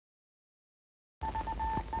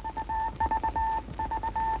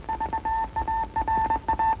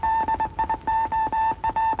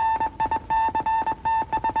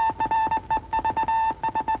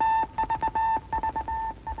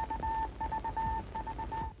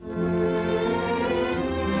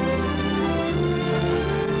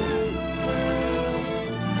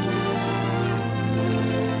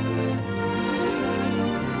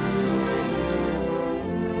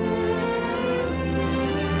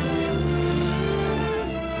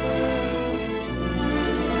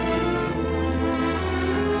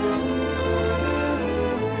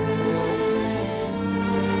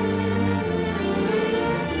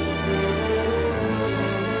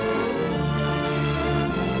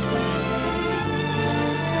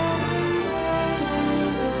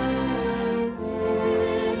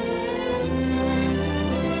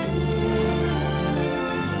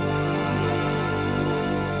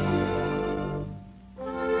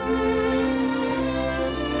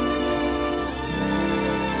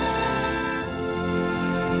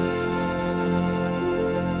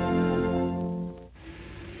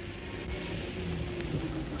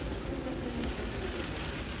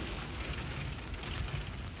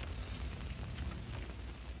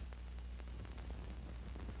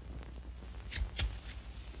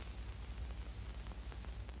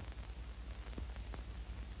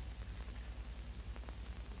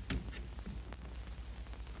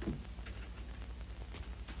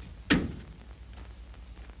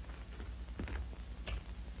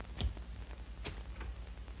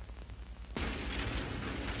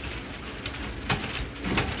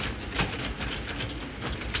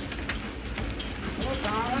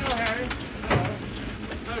Hello, Harry. Hello.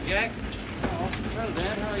 Hello, Jack. Oh, hello,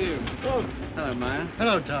 Dad. How are you? Oh. Hello, Maya.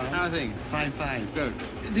 Hello, Tom. How are things? Fine, fine. Good.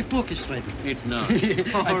 The book is ready. It's not.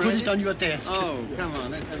 I put it on your desk. Oh, come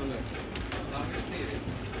on. Let's have a look. I'll see it.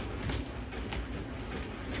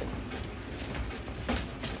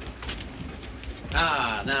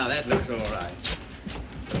 Ah, now that looks all right.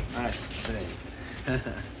 I see.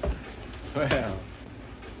 Well,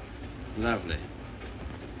 lovely.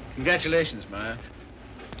 Congratulations, Maya.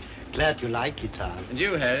 Glad you like it, Tom. And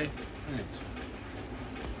you, Harry. Thanks.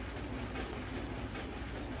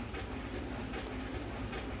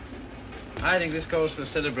 I think this calls for a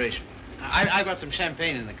celebration. I've got some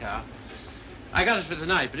champagne in the car. I got it for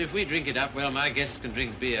tonight, but if we drink it up, well, my guests can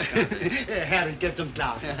drink beer, can't they? Harry, get some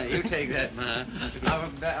glasses. You take that, Maya.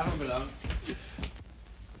 Have a belong.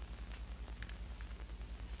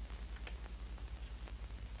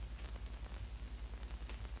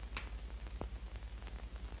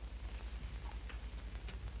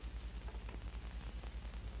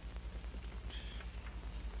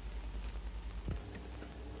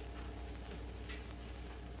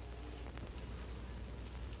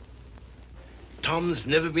 Tom's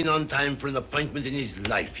never been on time for an appointment in his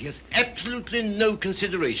life. He has absolutely no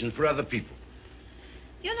consideration for other people.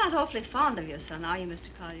 You're not awfully fond of your son, are you, Mr.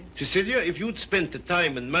 Collier? Cecilia, if you'd spent the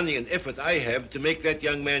time and money and effort I have to make that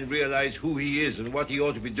young man realize who he is and what he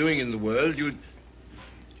ought to be doing in the world,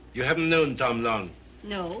 You haven't known Tom long.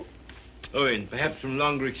 No. Oh, and perhaps from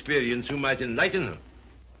longer experience you might enlighten her.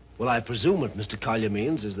 Well, I presume what Mr. Collier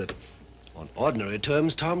means is that, on ordinary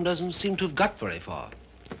terms, Tom doesn't seem to have got very far.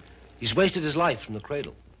 He's wasted his life from the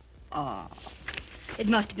cradle. Oh, it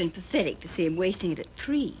must have been pathetic to see him wasting it at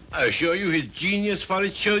 3. I assure you his genius for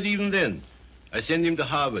it showed even then. I send him to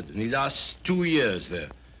Harvard, and he lasts 2 years there.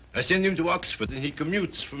 I send him to Oxford, and he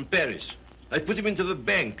commutes from Paris. I put him into the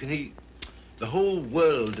bank, and the whole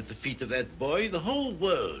world at the feet of that boy, the whole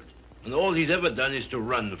world. And all he's ever done is to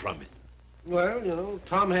run from it. Well, you know,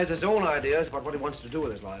 Tom has his own ideas about what he wants to do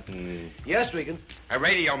with his life. Yes, Regan? A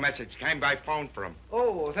radio message came by phone for him.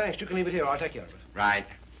 Oh, thanks. You can leave it here. I'll take care of it. Right.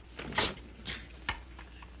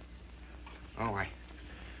 Oh,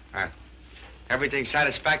 everything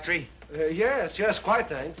satisfactory? Yes, quite,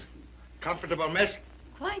 thanks. Comfortable, miss?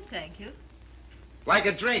 Quite, thank you. Like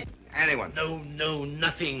a drink? Anyone? No,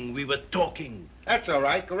 nothing. We were talking. That's all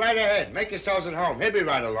right. Go right ahead. Make yourselves at home. He'll be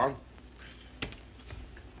right along.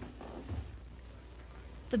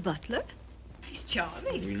 The butler? He's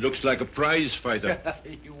charming. He looks like a prize fighter.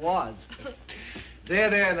 He was.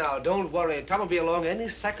 There now. Don't worry. Tom will be along any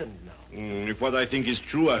second now. If what I think is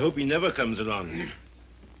true, I hope he never comes along.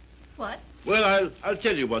 What? Well, I'll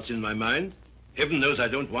tell you what's in my mind. Heaven knows I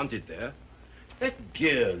don't want it there. That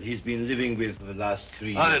girl he's been living with for the last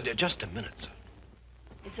 3 years. Just a minute, sir.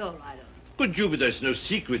 It's all right, Owen. Good Jupiter, it's no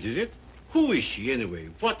secret, is it? Who is she, anyway?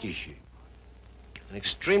 What is she? An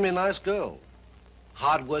extremely nice girl.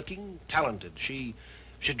 Hard-working, talented. She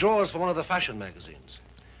draws for one of the fashion magazines.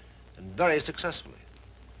 And very successfully.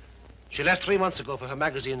 She left 3 months ago for her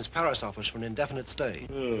magazine's Paris office for an indefinite stay.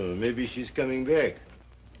 Oh, maybe she's coming back.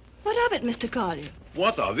 What of it, Mr. Collier?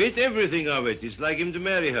 What of it? Everything of it. It's like him to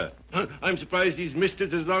marry her. I'm surprised he's missed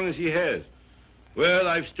it as long as he has. Well,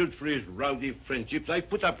 I've stood for his rowdy friendships. I've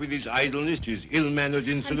put up with his idleness, his ill-mannered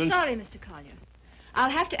insolence. I'm sorry, Mr. Collier.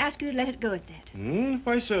 I'll have to ask you to let it go at that.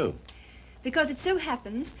 Why so? Because it so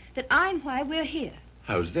happens that I'm why we're here.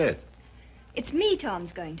 How's that? It's me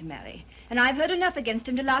Tom's going to marry, and I've heard enough against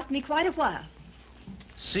him to last me quite a while.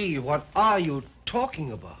 See, what are you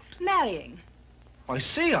talking about? Marrying. I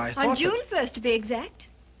see, I thought On June 1st, to be exact.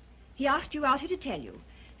 He asked you out here to tell you,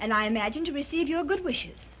 and I imagine to receive your good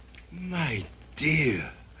wishes. My dear,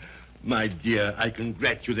 I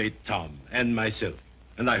congratulate Tom and myself,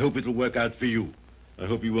 and I hope it'll work out for you. I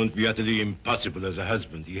hope he won't be utterly impossible as a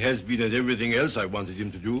husband. He has been at everything else I wanted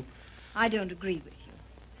him to do. I don't agree with you.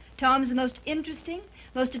 Tom's the most interesting,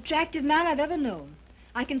 most attractive man I've ever known.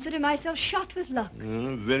 I consider myself shot with luck.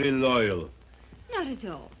 Very loyal. Not at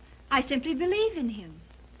all. I simply believe in him.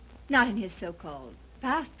 Not in his so-called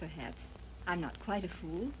past, perhaps. I'm not quite a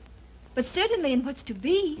fool. But certainly in what's to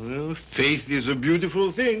be. Well, faith is a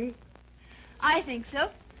beautiful thing. I think so.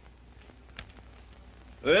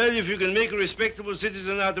 Well, if you can make a respectable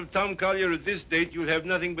citizen out of Tom Collier at this date, you'll have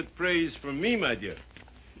nothing but praise from me, my dear.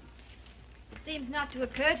 It seems not to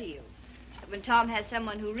occur to you that when Tom has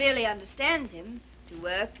someone who really understands him to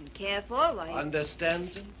work and care for, why...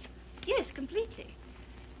 Understands him? Yes, completely.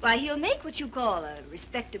 Why, he'll make what you call a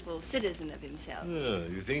respectable citizen of himself. Oh,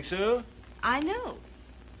 you think so? I know.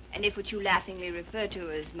 And if what you laughingly refer to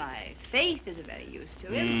as my faith is of any use to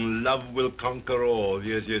him... Love will conquer all.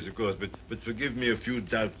 Yes, yes, of course. But forgive me a few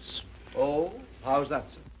doubts. Oh, how's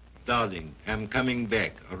that, sir? Darling, I'm coming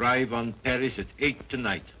back. Arrive on Paris at 8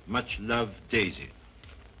 tonight. Much love, Daisy.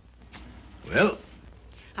 Well,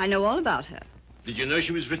 I know all about her. did you know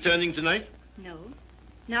she was returning tonight? No,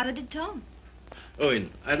 neither did Tom. Owen,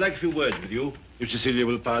 I'd like a few words with you, if Cecilia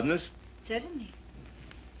will pardon us. Certainly.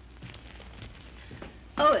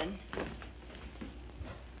 Owen.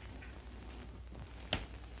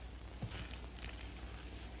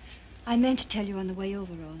 I meant to tell you on the way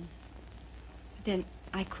over, Owen. But then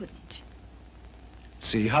I couldn't.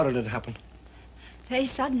 See, how did it happen? Very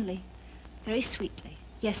suddenly, very sweetly,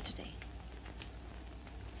 yesterday.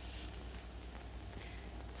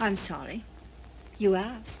 I'm sorry. You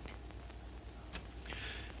asked.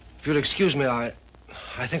 If you'll excuse me, I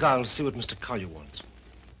think I'll see what Mr. Collier wants.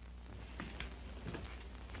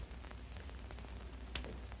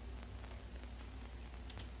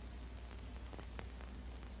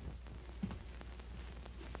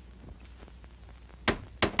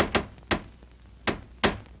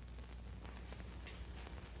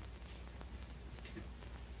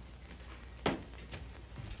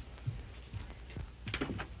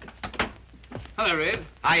 Hello, Red.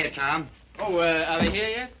 Hiya, Tom. Oh, are they here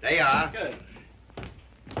yet? They are. Good.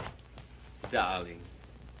 Darling.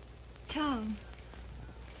 Tom.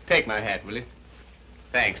 Take my hat, will you?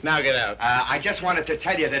 Thanks. Now get out. I just wanted to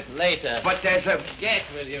tell you that... Later. But there's a Get,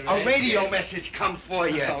 will you, Red? radio Get. message come for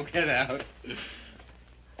you. Oh, get out.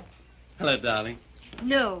 Hello, darling.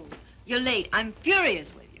 No, you're late. I'm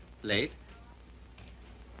furious with you. Late?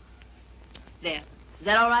 There. Is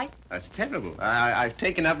that all right? That's terrible. I've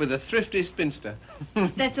taken up with a thrifty spinster.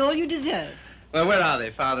 That's all you deserve. Well, where are they,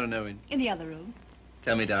 Father and Owen? In the other room.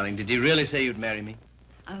 Tell me, darling, did you really say you'd marry me?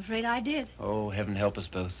 I'm afraid I did. Oh, heaven help us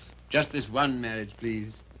both. Just this one marriage,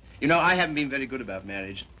 please. You know, I haven't been very good about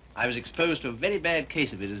marriage. I was exposed to a very bad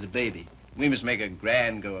case of it as a baby. We must make a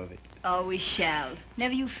grand go of it. Oh, we shall.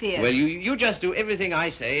 Never you fear. Well, you just do everything I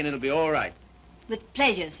say, and it'll be all right. With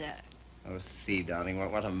pleasure, sir. Oh, see, darling,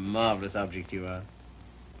 what a marvelous object you are.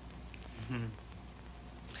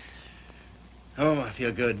 Oh, I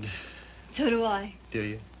feel good. So do I. Do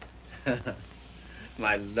you?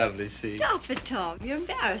 My lovely sea. Stop it, Tom. You're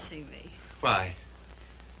embarrassing me. Why?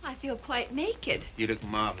 I feel quite naked. You look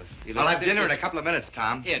marvelous. You I'll look have dinner in a simply- couple of minutes,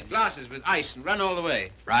 Tom. Here, glasses with ice and run all the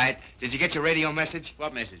way. Right. Did you get your radio message?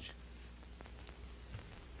 What message?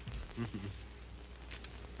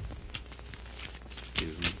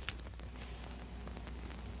 Excuse me.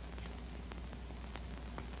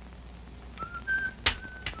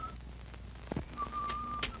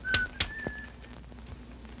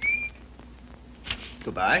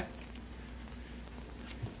 Goodbye.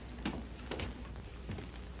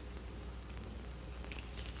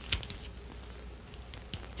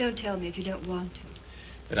 Don't tell me if you don't want to.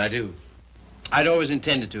 But I do. I'd always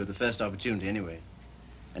intended to at the first opportunity anyway.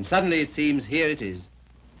 And suddenly it seems here it is.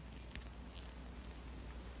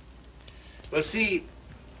 Well, see,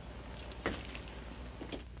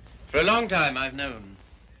 for a long time I've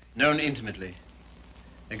known intimately,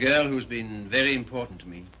 a girl who's been very important to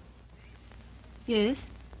me. Yes?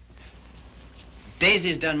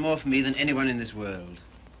 Daisy's done more for me than anyone in this world.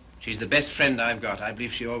 She's the best friend I've got. I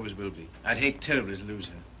believe she always will be. I'd hate terribly to lose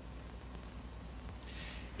her.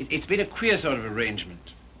 It's been a queer sort of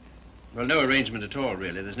arrangement. Well, no arrangement at all,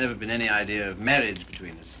 really. There's never been any idea of marriage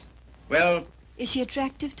between us. Well, Is she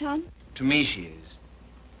attractive, Tom? to me she is.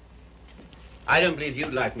 I don't believe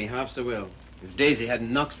you'd like me half so well if Daisy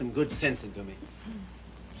hadn't knocked some good sense into me.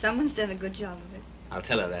 Someone's done a good job of it. I'll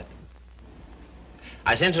tell her that.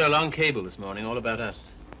 I sent her a long cable this morning all about us.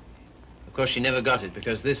 Of course, she never got it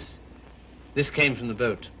because this came from the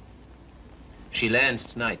boat. She lands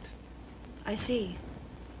tonight. I see.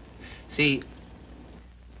 See,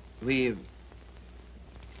 we've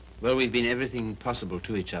been everything possible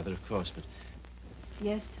to each other, of course, but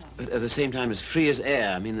Yes, Tom. at the same time as free as air.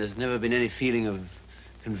 I mean, there's never been any feeling of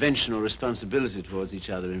conventional responsibility towards each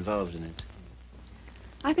other involved in it.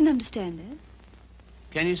 I can understand that.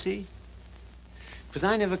 Can you see? Because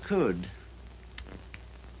I never could.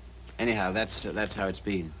 Anyhow, that's how it's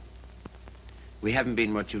been. We haven't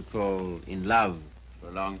been what you'd call in love for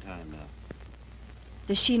a long time now.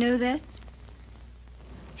 Does she know that?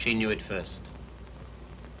 She knew it first.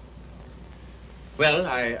 Well,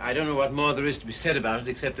 I don't know what more there is to be said about it,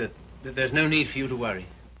 except that there's no need for you to worry.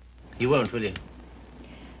 You won't, will you?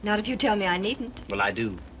 Not if you tell me I needn't. Well, I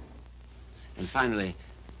do. And finally,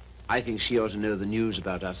 I think she ought to know the news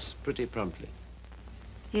about us pretty promptly.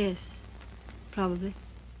 Yes, probably.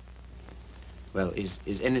 Well, is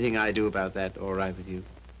anything I do about that all right with you?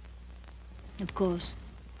 Of course.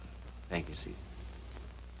 Thank you, Steve.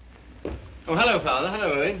 Oh, hello, Father.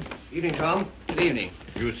 Hello, Owen. Evening, Tom. Good evening.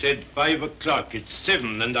 You said 5 o'clock. It's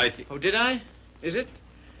 7, and I think... Oh, did I? Is it?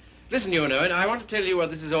 Listen, you and Owen, I want to tell you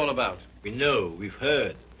what this is all about. We know. We've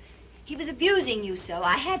heard. He was abusing you so.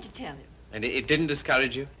 I had to tell him. And it didn't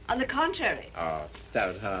discourage you? On the contrary. Oh,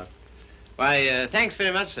 stout heart. Why, thanks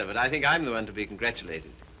very much, sir, but I think I'm the one to be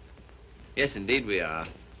congratulated. Yes, indeed we are.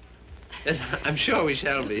 Yes, I'm sure we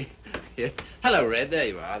shall be. Yeah. Hello, Red. There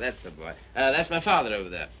you are. That's the boy. That's my father over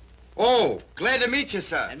there. Oh, glad to meet you,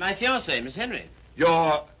 sir. And my fiancée, Miss Henry.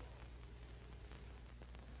 You're...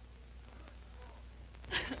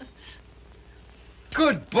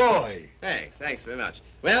 Good boy. Thanks very much.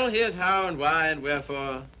 Well, here's how and why and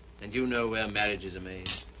wherefore, and you know where marriages are made.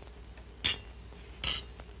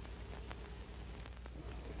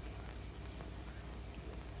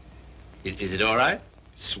 Is it all right?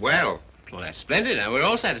 Swell. Well, that's splendid. Now, we're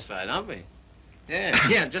all satisfied, aren't we? Yeah,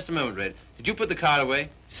 yeah, just a moment, Red. Did you put the car away?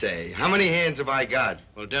 Say, how many hands have I got?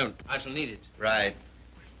 Well, don't. I shall need it. Right.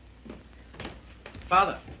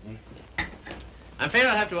 Father, I'm afraid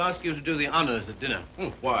I'll have to ask you to do the honors at dinner.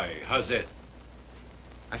 Oh, why? How's that?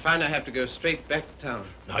 I find I have to go straight back to town.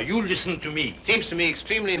 Now, you listen to me. It seems to me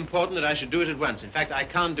extremely important that I should do it at once. In fact, I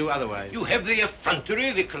can't do otherwise. You have the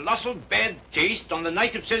effrontery, the colossal bad taste on the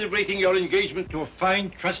night of celebrating your engagement to a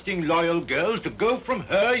fine, trusting, loyal girl to go from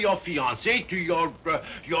her, your fiancé, to your...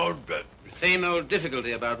 Same old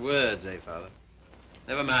difficulty about words, eh, Father?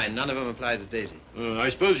 Never mind. None of them apply to Daisy. I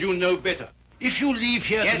suppose you know better. If you leave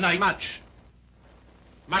here Yes, tonight... much.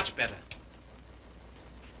 Much better.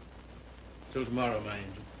 Till tomorrow, my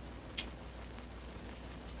angel.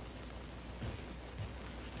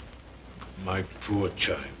 My poor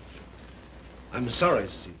child. I'm sorry,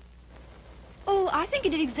 Steve. Oh, I think he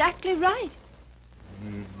did exactly right.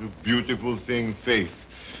 A beautiful thing, Faith.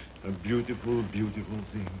 A beautiful, beautiful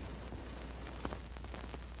thing.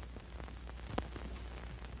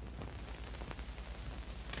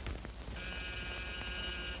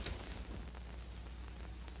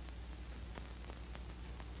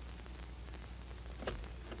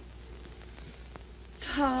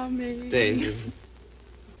 Tommy. Daisy.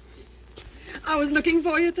 I was looking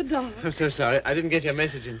for you at the door. I'm so sorry. I didn't get your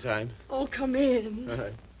message in time. Oh, come in. All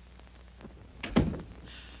right.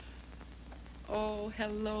 Oh,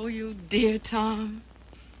 hello, you dear Tom.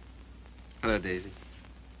 Hello, Daisy.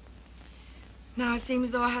 Now it seems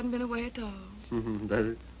as though I hadn't been away at all.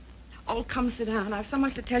 Does it? Oh, come sit down. I've so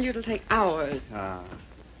much to tell you it'll take hours. Ah.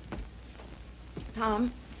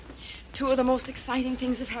 Tom, two of the most exciting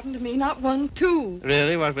things have happened to me. Not one, two.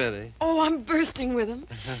 Really? What were they? Oh, I'm bursting with them.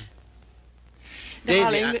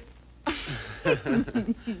 Daisy, Darling,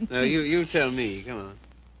 No, you tell me. Come on.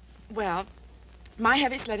 well, my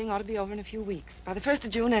heavy sledding ought to be over in a few weeks. By the 1st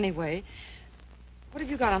of June, anyway. What have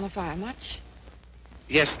you got on the fire? Much?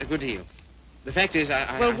 Yes, a good deal. The fact is,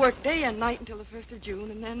 Well, work day and night until the 1st of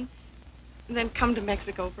June, and then come to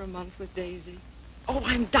Mexico for a month with Daisy. Oh,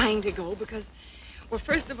 I'm dying to go because, well,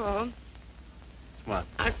 first of all... What?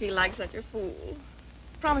 I feel like such a fool.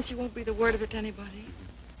 Promise you won't breathe a word of it to anybody.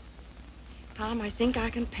 Tom, I think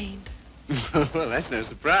I can paint. Well, that's no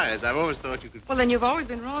surprise. I've always thought you could... Well, then you've always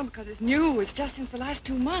been wrong because it's new. It's just since the last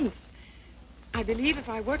 2 months. I believe if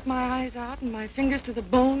I work my eyes out and my fingers to the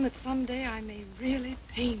bone that someday I may really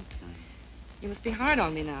paint. You must be hard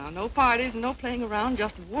on me now. No parties and no playing around,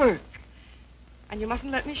 just work. And you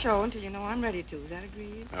mustn't let me show until you know I'm ready to. Is that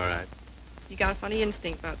agreed? All right. You got a funny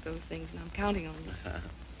instinct about those things, and I'm counting on you.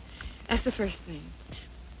 That's the first thing.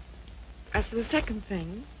 As for the second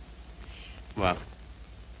thing... What?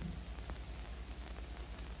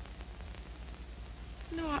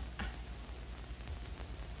 No,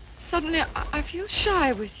 suddenly I feel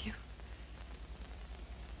shy with you.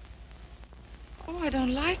 Oh, I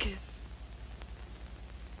don't like it.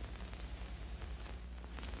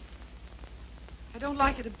 I don't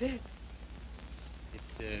like it a bit.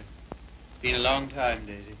 It's been a long time,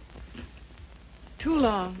 Daisy. Too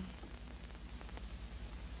long.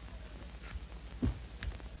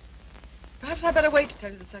 Perhaps I better wait to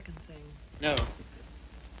tell you the second thing. No.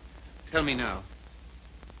 Tell me now.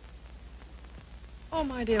 Oh,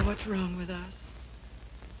 my dear, what's wrong with us?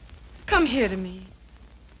 Come here to me.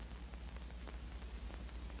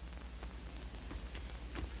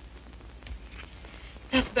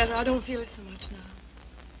 That's better. I don't feel it so much now.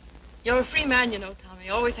 You're a free man, you know, Tommy.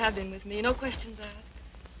 Always have been with me. No questions asked.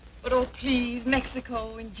 But, oh, please,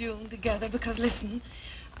 Mexico in June together, because, listen.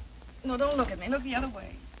 No, don't look at me. Look the other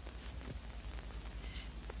way.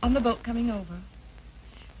 On the boat coming over,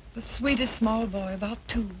 the sweetest small boy, about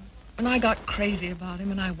 2, And I got crazy about him,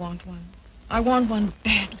 and I want one. I want one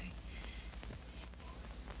badly.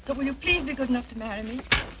 So will you please be good enough to marry me?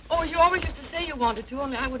 Oh, you always used to say you wanted to,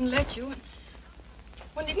 only I wouldn't let you. And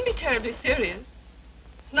well, you needn't be terribly serious.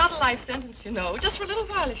 It's not a life sentence, you know. Just for a little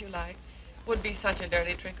while, if you like. Would be such a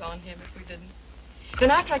dirty trick on him if we didn't. Then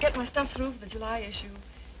after I get my stuff through for the July issue,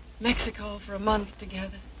 Mexico for a month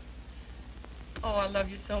together. Oh, I love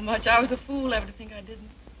you so much. I was a fool ever to think I didn't.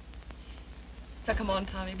 So come on,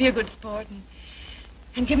 Tommy, be a good sport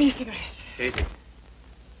and give me a cigarette. Katie.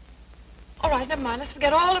 All right, never mind. Let's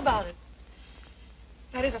forget all about it.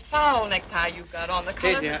 That is a foul necktie you've got on. The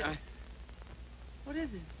color. Katie, What is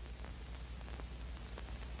it?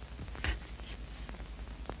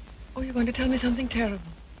 Oh, you're going to tell me something terrible.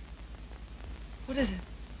 What is it?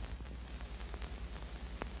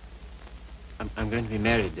 I'm going to be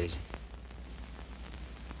married, Daisy.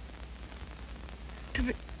 To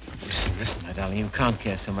be... Listen, my darling, you can't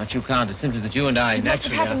care so much. You can't. It's simply that you and I It must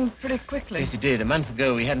naturally have happened pretty quickly. Yes, it did. A month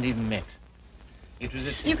ago, we hadn't even met. It was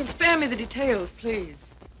at... You can spare me the details, please.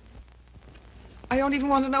 I don't even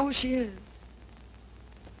want to know who she is.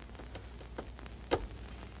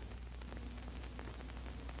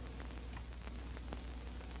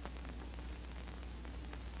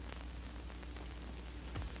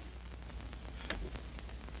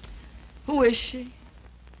 Who is she?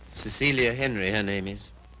 Cecilia Henry, her name is.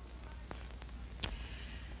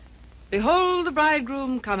 Behold, the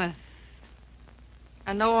bridegroom cometh,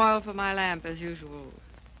 and no oil for my lamp as usual.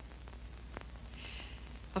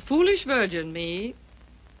 A foolish virgin, me.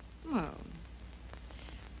 Well,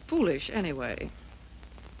 foolish anyway.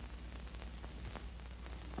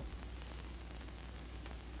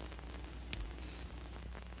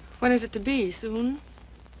 When is it to be? Soon?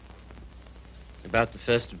 About the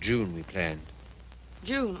 1st of June, we planned.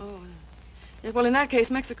 June, oh. Yes, well, in that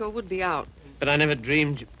case, Mexico would be out. But I never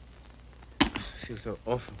dreamed... I feel so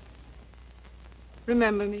awful.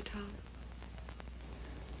 Remember me, Tom.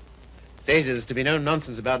 Daisy, there's to be no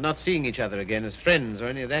nonsense about not seeing each other again as friends or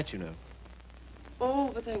any of that, you know. Oh,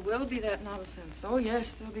 but there will be that nonsense. Oh,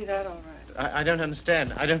 yes, there'll be that, all right. I don't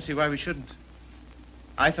understand. I don't see why we shouldn't.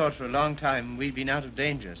 I thought for a long time we'd been out of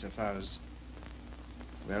danger so far as...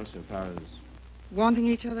 Well, so far as... Wanting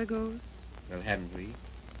each other goes? Well, haven't we?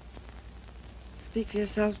 Speak for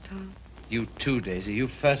yourself, Tom. You too, Daisy. You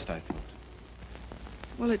first, I thought.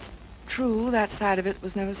 Well, it's true. That side of it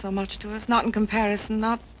was never so much to us. Not in comparison.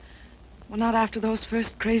 Not after those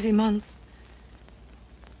first crazy months.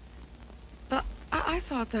 But I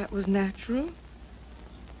thought that was natural.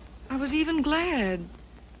 I was even glad.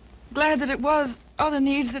 Glad that it was other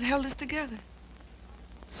needs that held us together.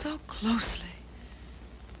 So closely.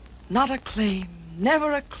 Not a claim.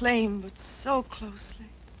 Never a claim, but so closely.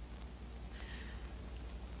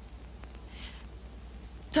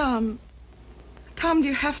 Tom, do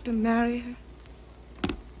you have to marry her?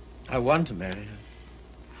 I want to marry her.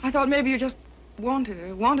 I thought maybe you just wanted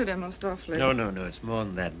her most awfully. No, it's more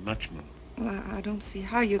than that, much more. Well, I don't see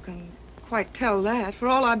how you can quite tell that. For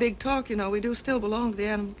all our big talk, you know, we do still belong to the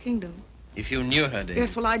animal kingdom. If you knew her, Daisy...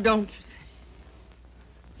 Yes, well, I don't.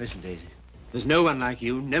 Listen, Daisy, there's no one like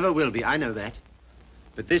you, never will be, I know that.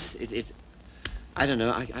 But this, I don't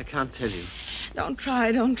know, I can't tell you. Don't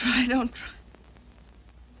try.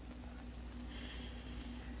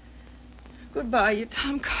 Goodbye, you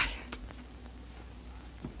Tom Carter.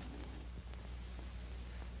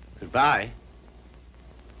 Goodbye?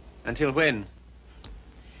 Until when?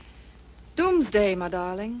 Doomsday, my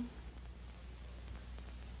darling.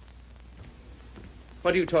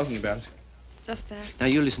 What are you talking about? Just that. Now,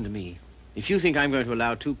 you listen to me. If you think I'm going to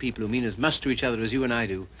allow two people who mean as much to each other as you and I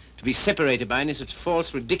do to be separated by any such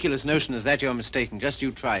false, ridiculous notion as that, you're mistaken. Just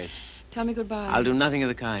you try it. Tell me goodbye. I'll do nothing of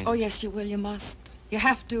the kind. Oh, yes, you will. You must. You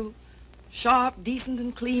have to. Sharp, decent,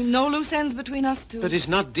 and clean. No loose ends between us two. But it's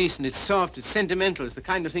not decent. It's soft. It's sentimental. It's the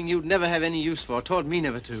kind of thing you'd never have any use for. Taught me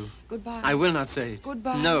never to. Goodbye. I will not say it.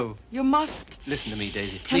 Goodbye. No. You must. Listen to me,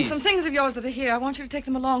 Daisy, please. And some things of yours that are here, I want you to take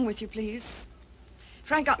them along with you, please.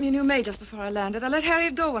 Frank got me a new maid just before I landed. I let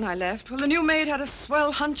Harriet go when I left. Well, the new maid had a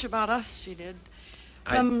swell hunch about us, she did.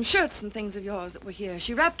 Some shirts and things of yours that were here.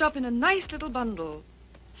 She wrapped up in a nice little bundle.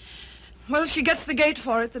 Well, she gets the gate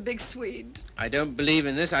for it, the big Swede. I don't believe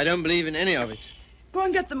in this. I don't believe in any of it. Go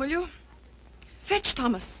and get them, will you? Fetch,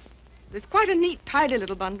 Thomas. It's quite a neat, tidy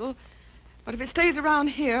little bundle. But if it stays around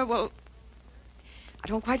here, well, I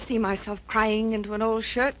don't quite see myself crying into an old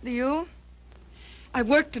shirt, do you? I've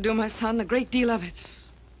work to do, my son, a great deal of it.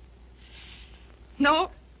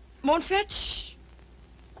 No? Won't fetch?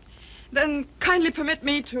 Then kindly permit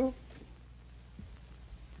me to...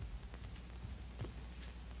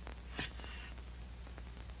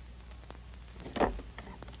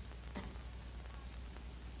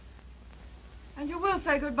 will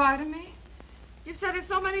say goodbye to me. You've said it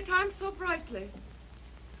so many times so brightly.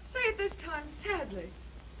 Say it this time sadly.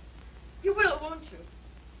 You will, won't you?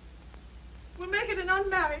 We'll make it an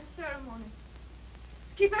unmarried ceremony.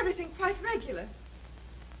 Keep everything quite regular.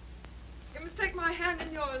 You must take my hand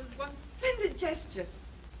in yours, one splendid gesture,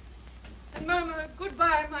 and murmur,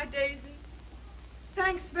 goodbye, my Daisy.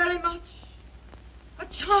 Thanks very much. A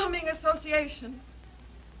charming association.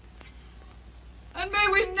 And may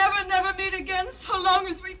we never, never meet again so long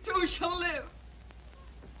as we two shall live.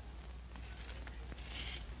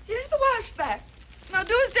 Here's the washback. Now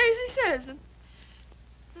do as Daisy says. And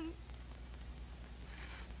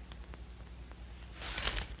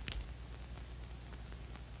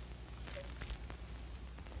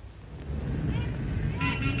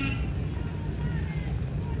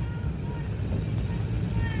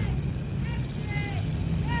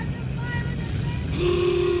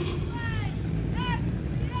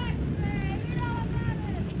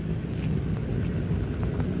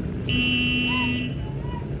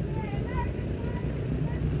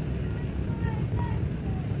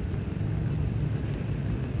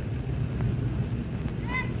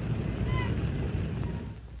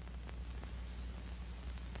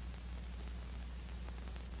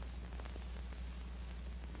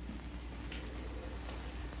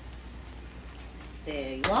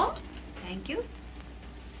there you are. Thank you.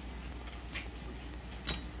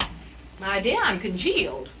 My dear, I'm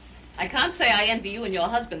congealed. I can't say I envy you and your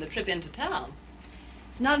husband the trip into town.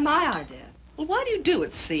 It's not my idea. Well, why do you do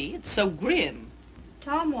it, see? It's so grim.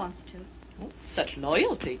 Tom wants to. Oh, such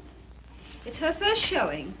loyalty. It's her first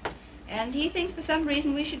showing, and he thinks for some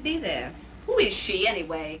reason we should be there. Who is she,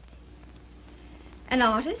 anyway? An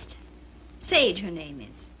artist? Sage, her name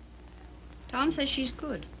is. Tom says she's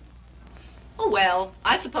good. Oh, well,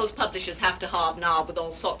 I suppose publishers have to hobnob with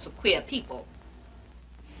all sorts of queer people.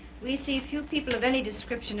 We see few people of any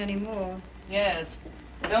description anymore. Yes.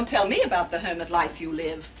 Well, don't tell me about the hermit life you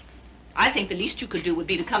live. I think the least you could do would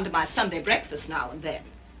be to come to my Sunday breakfast now and then.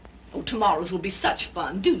 Oh, tomorrow's will be such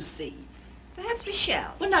fun. Do see. Perhaps we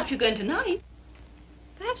shall. Well, not if you're going tonight.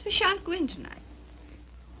 Perhaps we shan't go in tonight.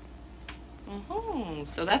 Oh,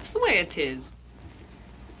 so that's the way it is.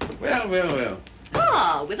 Well, well, well.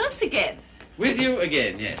 Ah, with us again. With you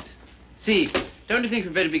again, yes. See, don't you think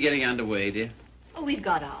we'd better be getting underway, dear? Oh, we've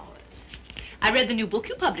got ours. I read the new book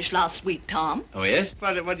you published last week, Tom. Oh, yes?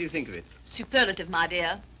 What do you think of it? Superlative, my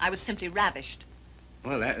dear. I was simply ravished.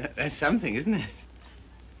 Well, that's something, isn't it?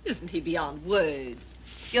 Isn't he beyond words?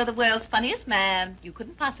 You're the world's funniest man. You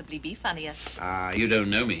couldn't possibly be funnier. Ah, you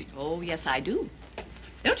don't know me. Oh, yes, I do.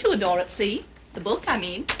 Don't you adore it, see? The book, I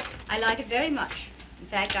mean. I like it very much. In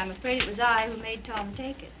fact, I'm afraid it was I who made Tom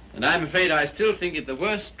take it. And I'm afraid I still think it the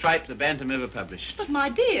worst tripe the Bantam ever published. But, my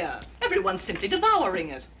dear, everyone's simply devouring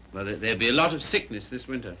it. Well, there'll be a lot of sickness this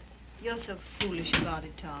winter. You're so foolish about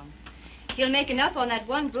it, Tom. He'll make enough on that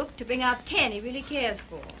one book to bring out 10 he really cares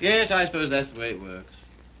for. Yes, I suppose that's the way it works.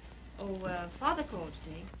 Oh, Father called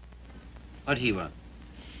today. What'd he want?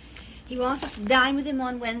 He wants us to dine with him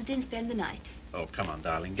on Wednesday and spend the night. Oh, come on,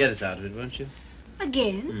 darling. Get us out of it, won't you?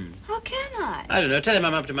 Again? How can I? I don't know. Tell him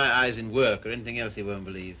I'm up to my eyes in work or anything else he won't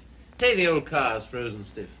believe. Take the old car's frozen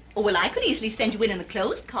stiff. Oh, well, I could easily send you in a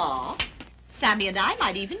closed car. Sammy and I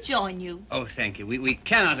might even join you. Oh, thank you. We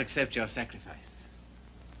cannot accept your sacrifice.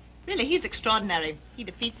 Really, he's extraordinary. He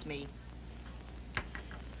defeats me.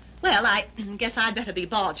 Well, I guess I'd better be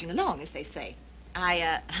barging along, as they say.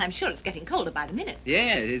 I'm sure it's getting colder by the minute.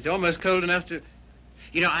 Yeah, it's almost cold enough to...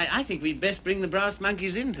 You know, I think we'd best bring the brass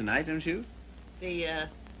monkeys in tonight, don't you? Good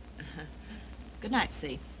night,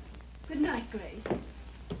 See. Good night, Grace.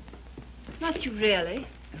 Must you really?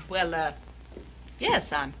 Well,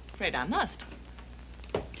 yes, I'm afraid I must.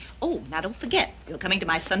 Oh, now don't forget, you're coming to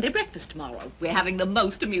my Sunday breakfast tomorrow. We're having the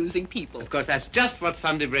most amusing people. Of course, that's just what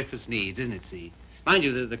Sunday breakfast needs, isn't it, See? Mind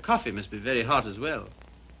you, the coffee must be very hot as well.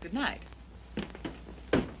 Good night.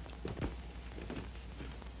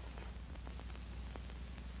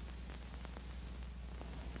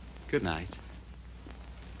 Good night.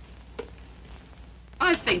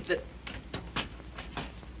 I think that...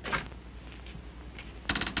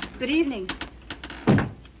 Good evening.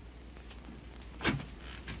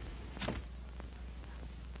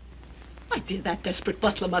 My dear, that desperate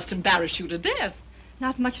butler must embarrass you to death.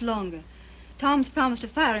 Not much longer. Tom's promised to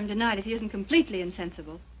fire him tonight if he isn't completely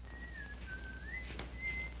insensible.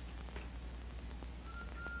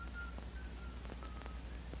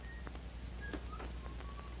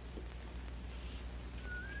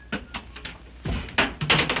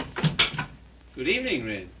 Good evening,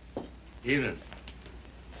 Red. Evening.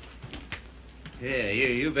 Yeah,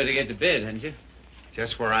 you better get to bed, hadn't you?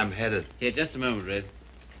 Just where I'm headed. Here, just a moment, Red.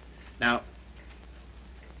 Now,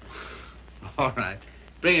 all right.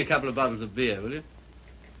 Bring a couple of bottles of beer, will you?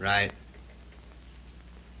 Right.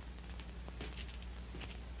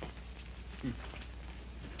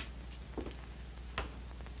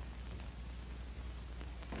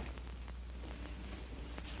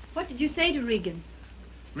 What did you say to Regan?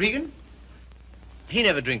 Regan? He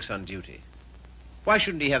never drinks on duty. Why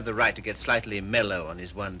shouldn't he have the right to get slightly mellow on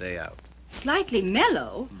his one day out? Slightly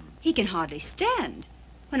mellow? He can hardly stand.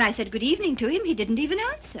 When I said good evening to him, he didn't even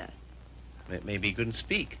answer. Maybe he couldn't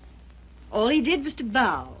speak. All he did was to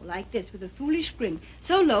bow, like this, with a foolish grin,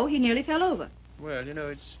 so low he nearly fell over. Well, you know,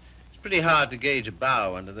 it's pretty hard to gauge a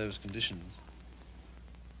bow under those conditions.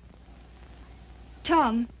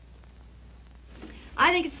 Tom,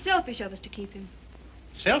 I think it's selfish of us to keep him.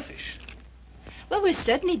 Selfish? Well, we're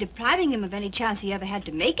certainly depriving him of any chance he ever had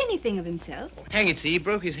to make anything of himself. Oh, hang it, see, he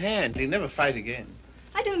broke his hand. He'll never fight again.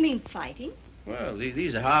 I don't mean fighting. Well,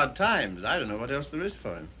 these are hard times. I don't know what else there is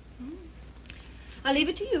for him. I'll leave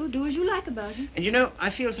it to you. Do as you like about him. And you know,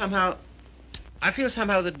 I feel somehow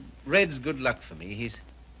that Red's good luck for me.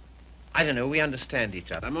 I don't know, we understand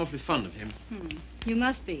each other. I'm awfully fond of him. You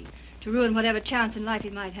must be, to ruin whatever chance in life he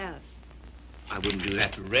might have. I wouldn't do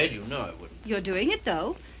that to Red, you know I wouldn't. You're doing it,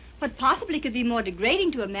 though. What possibly could be more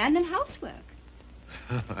degrading to a man than housework?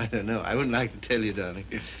 I don't know. I wouldn't like to tell you, darling.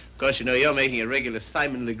 Of course, you know, you're making a regular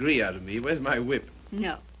Simon Legree out of me. Where's my whip?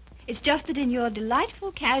 No. It's just that in your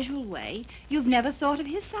delightful, casual way, you've never thought of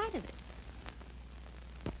his side of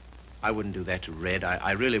it. I wouldn't do that to Red.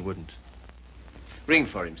 I really wouldn't. Ring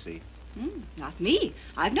for him, see? Not me.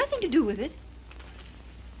 I've nothing to do with it.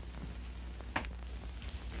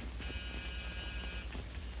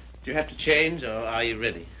 Do you have to change, or are you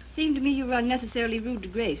ready? Seemed to me you were unnecessarily rude to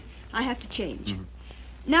Grace. I have to change.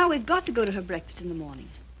 Now we've got to go to her breakfast in the morning.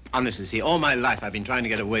 Honestly, see, all my life I've been trying to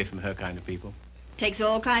get away from her kind of people. Takes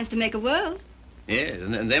all kinds to make a world. Yes,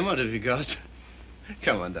 and then what have you got?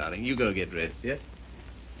 Come on, darling, you go get dressed, yes?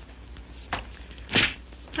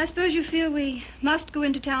 I suppose you feel we must go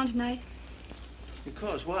into town tonight. Of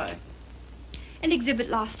course, why? An exhibit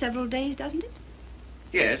lasts several days, doesn't it?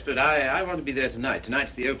 Yes, but I want to be there tonight.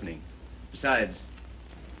 Tonight's the opening. Besides,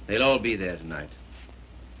 they'll all be there tonight.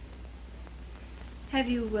 Have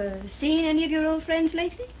you seen any of your old friends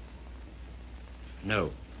lately?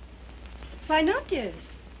 No. Why not, dearest?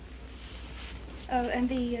 And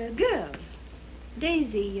the girl,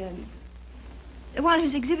 Daisy, the one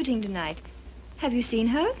who's exhibiting tonight. Have you seen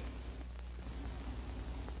her?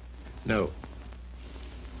 No.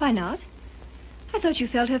 Why not? I thought you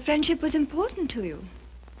felt her friendship was important to you.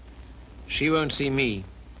 She won't see me.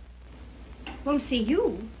 Won't see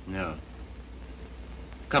you? No.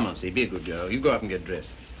 Come on, see, be a good girl. You go up and get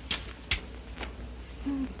dressed.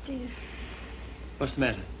 Oh, dear. What's the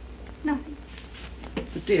matter? Nothing.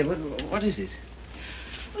 But, dear, what is it?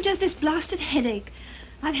 Oh, just this blasted headache.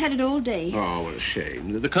 I've had it all day. Oh, what a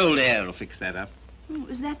shame. The cold air will fix that up. It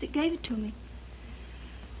was that gave it to me.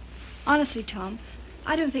 Honestly, Tom,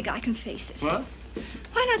 I don't think I can face it. What?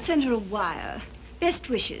 Why not send her a wire? Best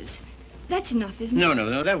wishes. That's enough, isn't it?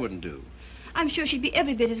 No, that wouldn't do. I'm sure she'd be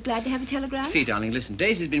every bit as glad to have a telegram. See, darling, listen,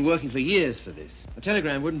 Daisy's been working for years for this. A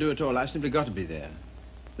telegram wouldn't do at all. I've simply got to be there.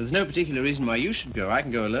 There's no particular reason why you should go. I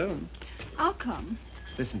can go alone. I'll come.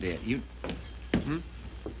 Listen, dear, you...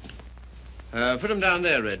 put them down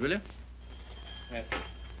there, Red, will you? Yes.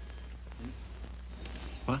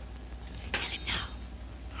 What? Tell him now.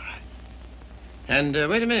 All right. And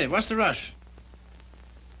wait a minute. What's the rush?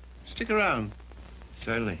 Stick around.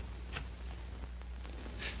 Certainly.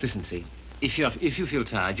 Listen, see, if you feel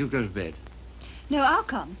tired, you go to bed. No, I'll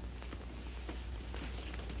come.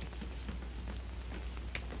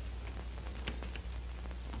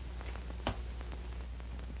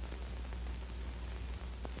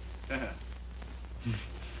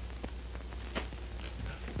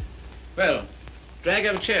 Well, drag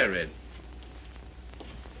up a chair, Red.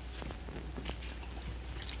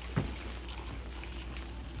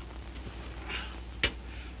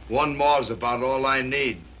 One more's about all I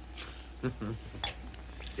need.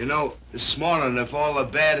 You know, this morning, if all the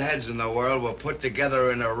bad heads in the world were put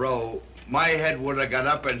together in a row, my head would have got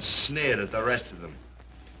up and sneered at the rest of them.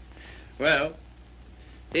 Well,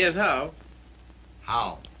 here's how.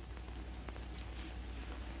 How?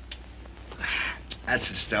 That's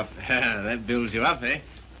the stuff. That builds you up, eh?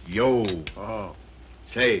 Yo. Oh.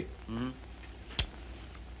 Say.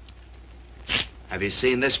 Have you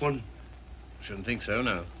seen this one? Shouldn't think so,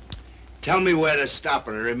 no. Tell me where to stop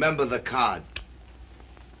and remember the card.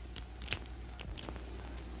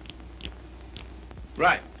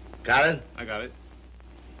 Right. Got it? I got it.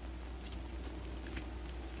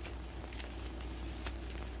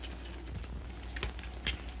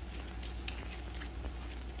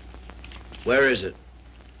 Where is it?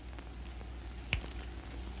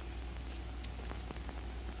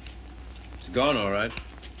 It's gone, all right.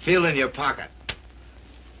 Feel in your pocket.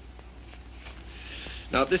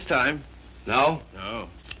 Not this time. No? No.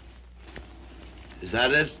 Is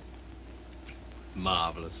that it?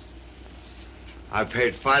 Marvelous. I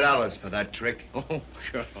paid $5 for that trick. Oh,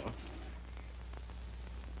 sure.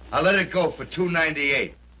 I'll let it go for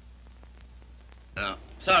 $2.98. No.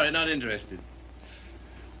 Sorry, not interested.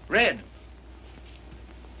 Red.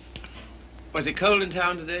 Was it cold in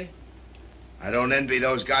town today? I don't envy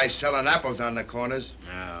those guys selling apples on the corners.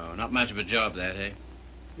 No, not much of a job, that, eh?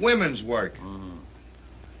 Women's work.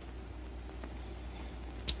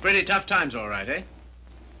 Pretty tough times, all right, eh?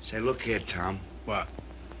 Say, look here, Tom. What?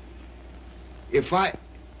 If I...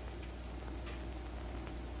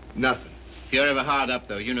 Nothing. If you're ever hard up,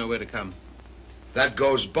 though, you know where to come. That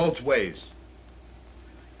goes both ways.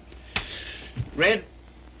 Red,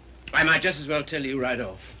 I might just as well tell you right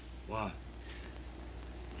off. What?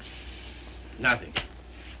 Nothing.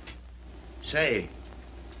 Say,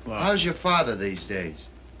 What? how's your father these days?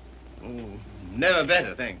 Oh, never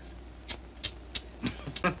better, thanks.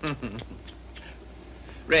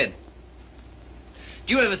 Red,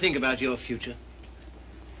 do you ever think about your future?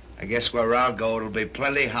 I guess where I'll go, it'll be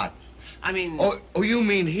plenty hot. I mean... Oh, you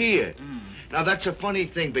mean here? Mm. Now, that's a funny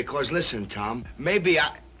thing, because listen, Tom, maybe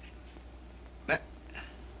I'll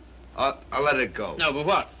let it go. No, but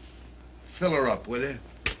what? Fill her up, will you?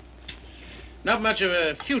 Not much of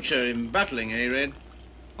a future in battling, eh, Red?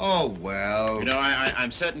 Oh, well. You know,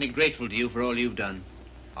 I'm certainly grateful to you for all you've done.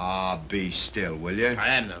 Ah, be still, will you? I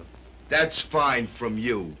am, though. That's fine from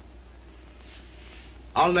you.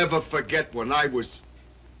 I'll never forget when I was...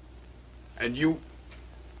 And you...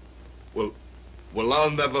 Well, I'll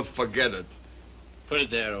never forget it. Put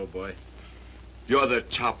it there, old boy. You're the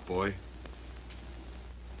top, boy.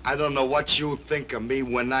 I don't know what you think of me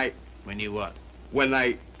when I... When you what? When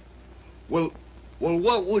I... Well,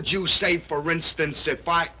 what would you say, for instance, if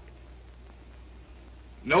I...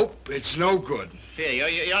 Nope, it's no good. Here,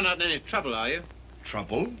 you're not in any trouble, are you?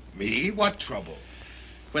 Trouble? Me? What trouble?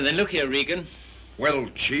 Well, then look here, Regan. Well,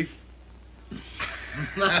 Chief.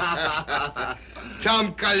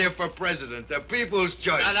 Tom Collier for president, the people's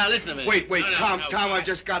choice. Now, listen a minute. Wait, No, Tom, no, I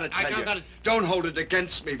just gotta tell you. gotta... Don't hold it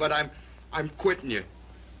against me, but I'm quitting you.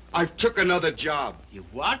 I've took another job. You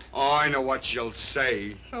what? Oh, I know what you'll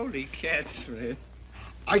say. Holy cats, Red.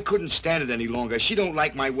 I couldn't stand it any longer. She don't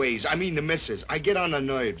like my ways. I mean the missus. I get on her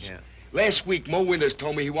nerves. Yeah. Last week, Mo Winters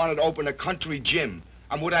told me he wanted to open a country gym.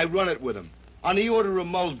 And would I run it with him? On the order of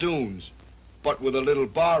Muldoon's, but with a little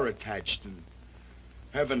bar attached. And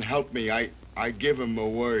heaven help me, I give him a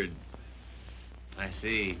word. I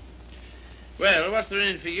see. Well, what's there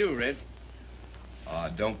in it for you, Red?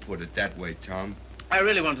 Don't put it that way, Tom. I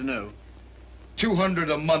really want to know.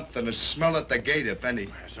 $200 a month and a smell at the gate, if any.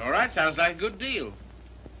 That's all right. Sounds like a good deal.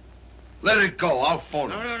 Let it go. I'll phone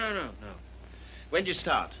No. him. When'd you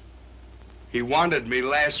start? He wanted me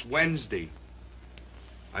last Wednesday.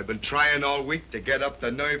 I've been trying all week to get up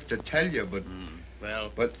the nerve to tell you, but...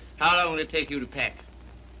 Well, But... how long will it take you to pack?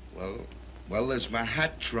 Well, there's my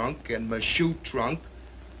hat trunk and my shoe trunk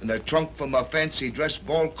and the trunk for my fancy dress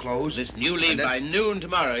ball clothes. Listen, you leave by noon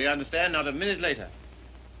tomorrow, you understand? Not a minute later.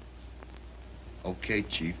 Okay,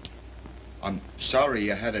 Chief. I'm sorry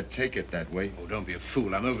you had to take it that way. Oh, don't be a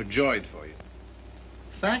fool. I'm overjoyed for you.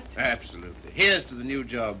 Fact? Absolutely. Here's to the new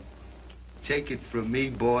job. Take it from me,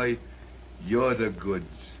 boy. You're the goods.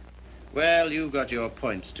 Well, you've got your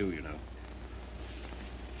points, too, you know.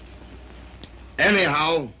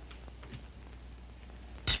 Anyhow,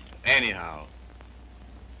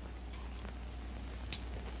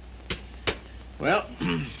 Well,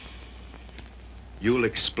 you'll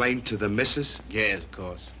explain to the missus? yes, of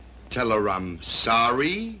course. Tell her I'm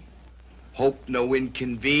sorry. Hope no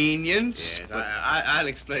inconvenience. Yes, but- I'll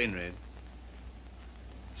explain, Red.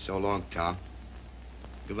 So long, Tom.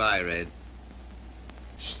 Goodbye, Red.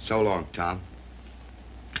 So long, Tom.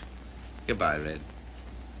 Goodbye, Red.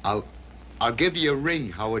 I'll give you a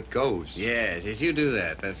ring how it goes. Yes, you do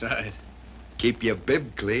that. That's right. Keep your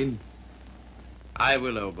bib clean. I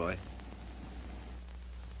will, old boy.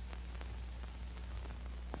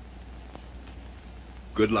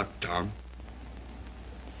 Good luck, Tom.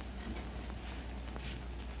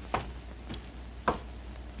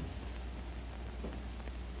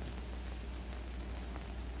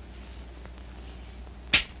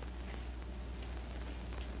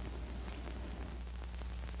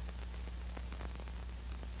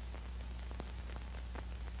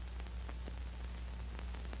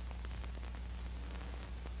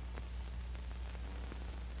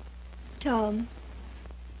 Tom,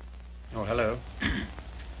 Oh, hello.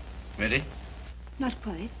 Ready? Not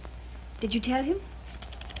quite. Did you tell him?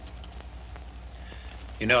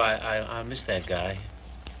 You know, I miss that guy.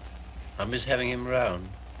 I miss having him around.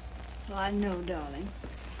 Oh, I know, darling.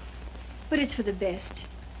 But it's for the best.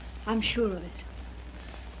 I'm sure of it.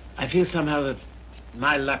 I feel somehow that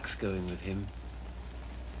my luck's going with him.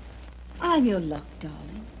 I'm your luck,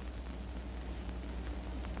 darling.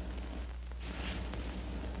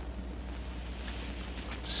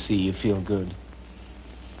 See, you feel good.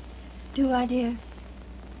 Do I, dear?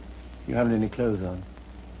 You haven't any clothes on.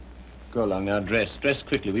 Go along now, dress. Dress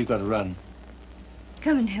quickly, we've got to run.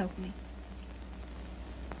 Come and help me.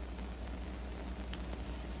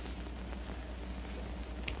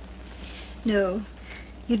 No,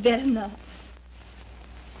 you'd better not.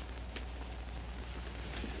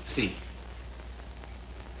 See.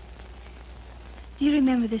 Do you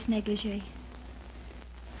remember this negligee?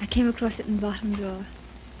 I came across it in the bottom drawer.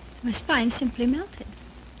 My spine simply melted.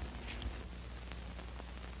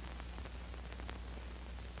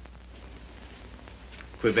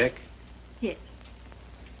 Quebec? Yes.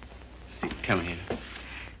 See, come here.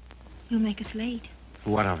 You'll make us late.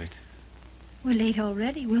 What of it? We're late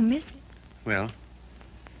already. We'll miss it. Well,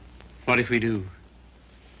 what if we do?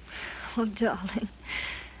 Oh, darling,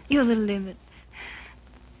 you're the limit.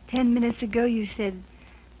 10 minutes ago you said...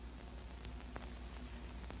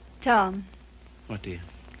 Tom. What, dear?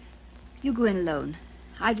 You go in alone.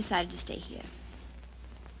 I've decided to stay here.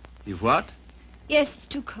 You've what? Yes, it's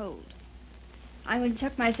too cold. I'm going to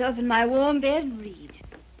tuck myself in my warm bed and read.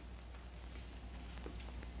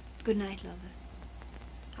 Good night, lover.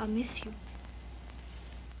 I'll miss you.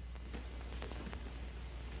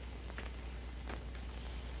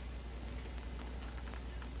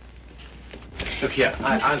 Look here,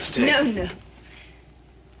 I'll stay. No, no.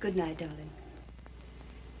 Good night, darling.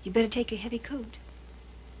 You better take your heavy coat.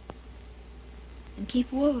 And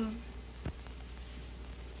keep warm.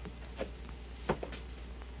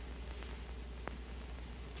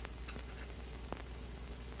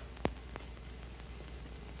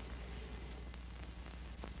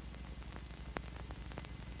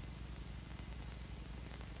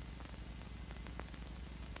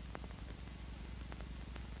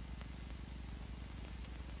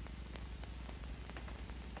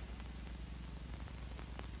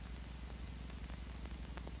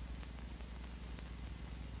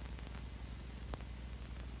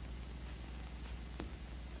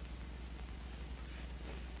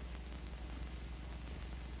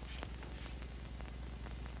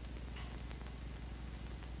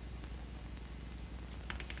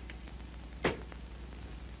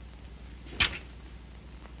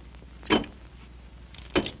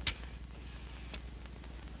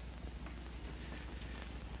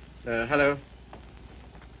 Hello.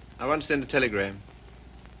 I want to send a telegram.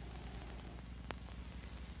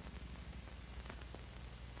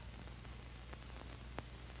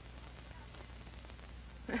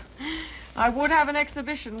 I would have an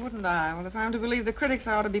exhibition, wouldn't I? Well, if I'm to believe the critics,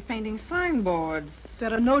 I ought to be painting signboards.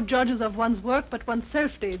 There are no judges of one's work but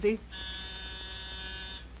oneself, Daisy.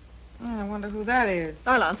 Oh, I wonder who that is.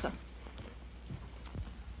 I'll answer.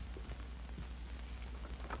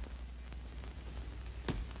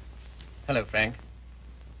 Hello, Frank.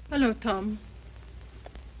 Hello, Tom.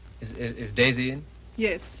 Is Daisy in?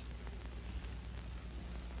 Yes.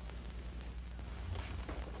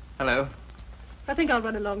 Hello. I think I'll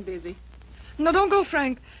run along, Daisy. No, don't go,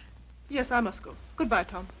 Frank. Yes, I must go. Goodbye,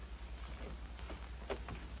 Tom.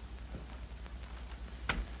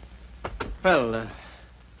 Well,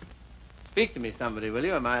 speak to me, somebody, will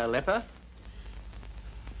you? Am I a leper?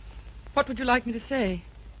 What would you like me to say?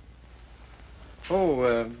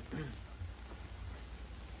 Oh,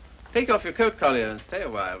 take off your coat collar and stay a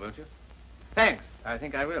while, won't you? Thanks. I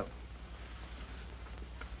think I will.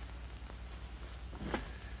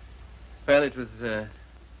 Well, it was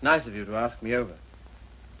nice of you to ask me over.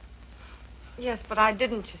 Yes, but I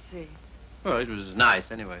didn't, you see. Well, it was nice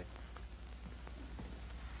anyway.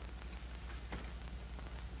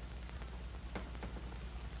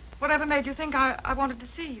 Whatever made you think I wanted to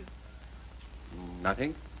see you?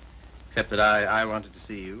 Nothing, except that I wanted to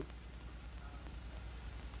see you.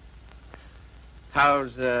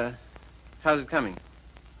 How's it coming?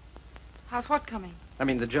 How's what coming? I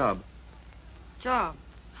mean, the job. Job.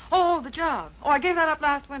 Oh, the job. Oh, I gave that up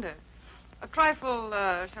last winter. A trifle,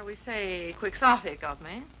 shall we say, quixotic of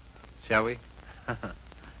me. Shall we?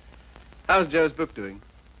 How's Joe's book doing?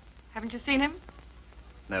 Haven't you seen him?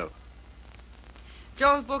 No.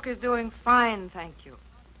 Joe's book is doing fine, thank you.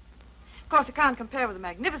 Of course, it can't compare with the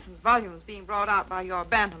magnificent volumes being brought out by your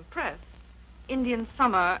Bantam Press. Indian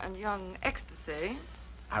Summer and Young Ecstasy.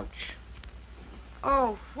 Ouch.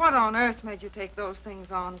 Oh, what on earth made you take those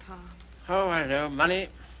things on, Tom? Oh, I know. Money.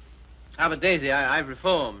 Ah, but Daisy, I've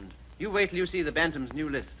reformed. You wait till you see the Bantam's new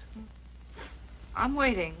list. I'm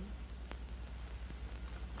waiting.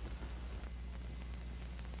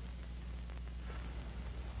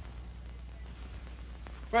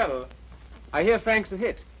 Well, I hear Frank's a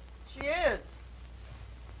hit. She is.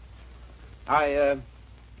 I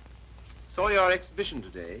saw your exhibition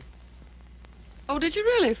today. Oh, did you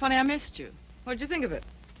really? Funny, I missed you. What did you think of it?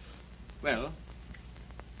 Well,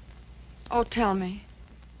 Oh, tell me.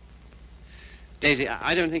 Daisy,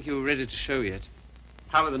 I don't think you were ready to show yet.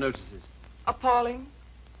 How were the notices? Appalling.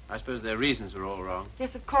 I suppose their reasons were all wrong.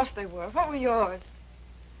 Yes, of course they were. What were yours?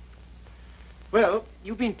 Well,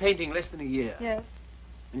 you've been painting less than a year. Yes.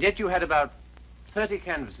 And yet you had about 30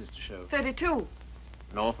 canvases to show. 32.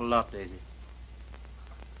 An awful lot, Daisy.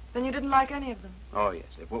 Then you didn't like any of them? Oh, yes.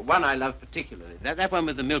 Well, one I love particularly. That one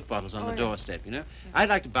with the milk bottles on the doorstep, you know? I'd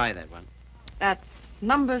like to buy that one. That's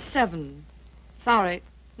number 7. Sorry,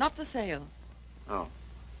 not for sale. Oh.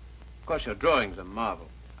 Of course, your drawing's a marvel.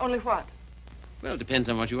 Only what? Well, it depends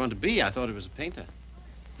on what you want to be. I thought he was a painter.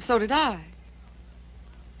 So did I.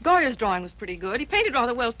 Goya's drawing was pretty good. He painted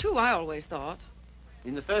rather well, too, I always thought.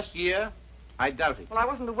 In the first year, I doubt it. Well, I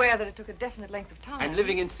wasn't aware that it took a definite length of time. And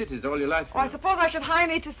living in cities all your life. Oh, I suppose I should hire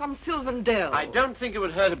me to some sylvan dell. I don't think it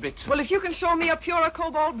would hurt a bit. Well, if you can show me a purer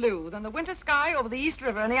cobalt blue than the winter sky over the East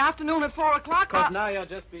River in the afternoon at 4 o'clock, But now you're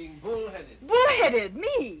just being bullheaded. Bullheaded?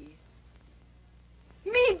 Me?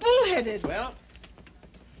 Me bullheaded? Well,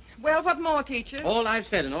 Well, what more, teacher? all I've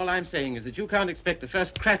said and all I'm saying is that you can't expect the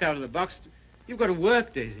first crack out of the box. You've got to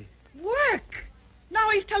work, Daisy. Work? Now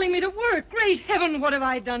he's telling me to work. Great heaven, what have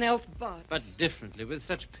I done else but? But differently, with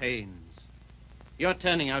such pains. You're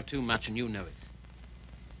turning out too much and you know it.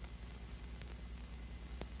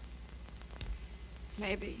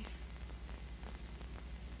 Maybe.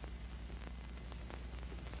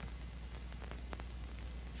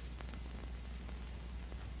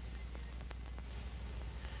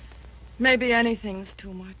 Maybe anything's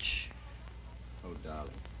too much. Oh,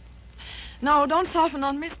 darling. No, don't soften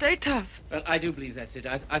on me. Stay tough. Well, I do believe that's it.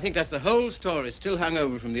 I think that's the whole story, still hung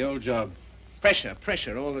over from the old job. Pressure,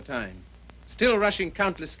 pressure all the time. Still rushing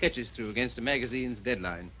countless sketches through against a magazine's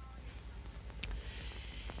deadline.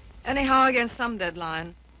 Anyhow, against some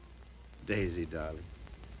deadline. Daisy, darling.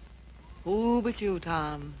 Who but you,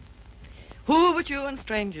 Tom? Who but you and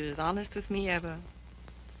strangers, honest with me ever?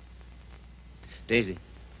 Daisy.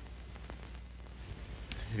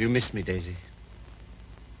 Have you missed me, Daisy?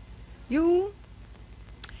 You?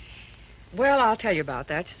 Well, I'll tell you about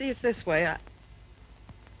that. You see, it's this way.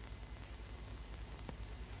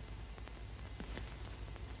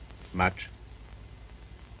 Much.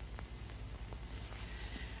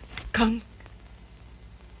 Skunk.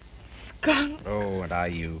 Skunk. Oh, what are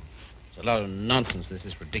you? It's a lot of nonsense. This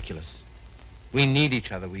is ridiculous. We need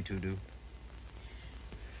each other, we two do.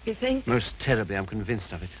 You think? Most terribly, I'm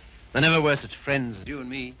convinced of it. There never were such friends as you and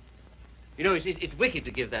me. You know, it's wicked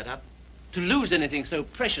to give that up. To lose anything so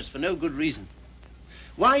precious for no good reason.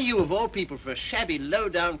 Why you, of all people, for a shabby,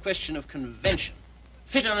 low-down question of convention?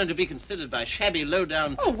 Fit on to be considered by shabby,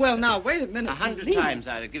 low-down... Oh, well, now, wait a minute. 100 please. times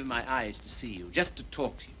I'd have given my eyes to see you, just to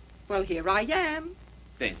talk to you. Well, here I am.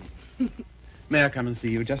 Daisy. May I come and see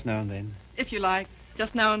you just now and then? If you like,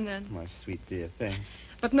 just now and then. My sweet dear, thanks.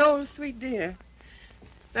 But no, sweet dear,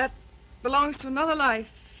 that belongs to another life,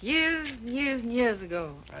 years and years and years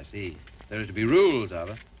ago. I see. There are to be rules, are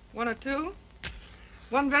there? One or two.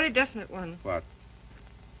 One very definite one. What?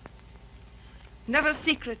 Never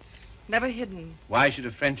secret, never hidden. Why should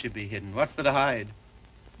a friendship be hidden? What's there to hide?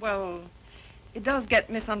 Well, it does get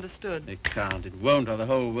misunderstood. It can't. It won't, or the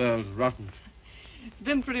whole world's rotten. It's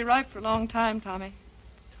been pretty ripe for a long time, Tommy.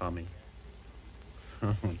 Tommy.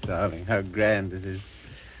 Oh, darling, how grand this is.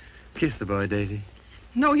 Kiss the boy, Daisy.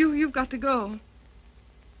 No, you've got to go.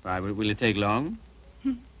 Why, will it take long?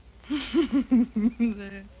 There.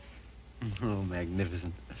 Oh,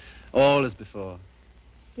 magnificent. All as before.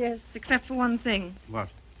 Yes, except for one thing. What?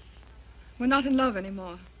 We're not in love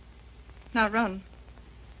anymore. Now run.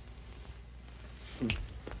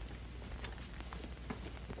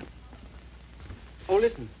 Oh,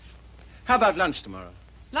 listen. How about lunch tomorrow?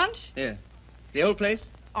 Lunch? Yeah. The old place?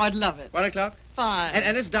 Oh, I'd love it. 1 o'clock? Fine.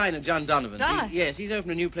 And let's dine at John Donovan's. Dine? Yes, he's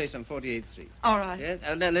opened a new place on 48th Street. All right. Yes?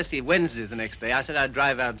 And then let's see, Wednesday's the next day. I said I'd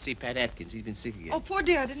drive out and see Pat Atkins. He's been sick again. Oh, poor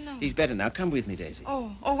dear, I didn't know. He's better now. Come with me, Daisy.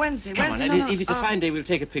 Oh, Wednesday. Come Wednesday. on, No, no. if it's a fine day, we'll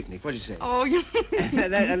take a picnic. What do you say? Oh, you...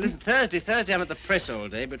 And listen, Thursday I'm at the press all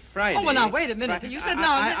day, but Friday... Oh, well, now, wait a minute. You said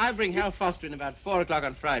now... I bring Hal Foster in about 4 o'clock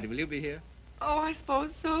on Friday. Will you be here? Oh, I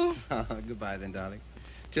suppose so. Oh, goodbye then, darling.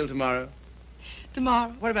 Till tomorrow.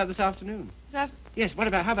 Tomorrow. What about this afternoon? That... Yes,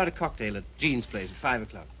 how about a cocktail at Jean's place at 5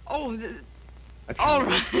 o'clock? Oh, All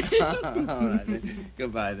right. All right, then.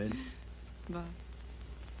 Goodbye, then. Bye.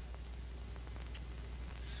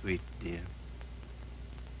 Sweet dear.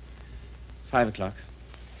 5 o'clock.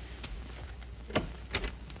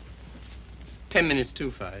 10 minutes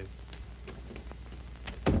to 5.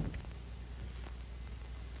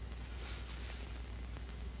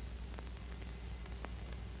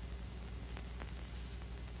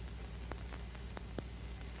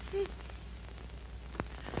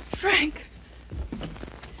 Frank.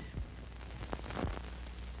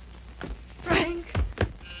 Frank.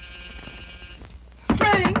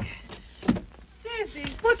 Frank. Daisy.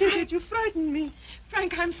 What is it? You frightened me.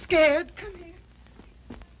 Frank, I'm scared. Come here.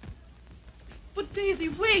 But Daisy,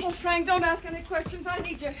 wait. Oh, Frank, don't ask any questions. I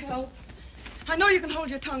need your help. I know you can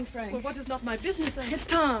hold your tongue, Frank. Well, what is not my business? It's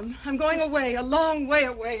Tom. I'm going away, a long way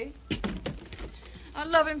away. I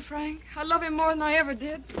love him, Frank. I love him more than I ever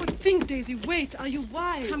did. But think, Daisy, wait. Are you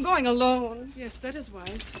wise? I'm going alone. Yes, that is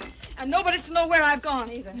wise. And nobody's to know where I've gone,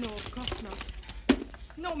 either. No, of course not.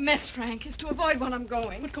 No mess, Frank. It's to avoid when I'm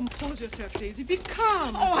going. But compose yourself, Daisy. Be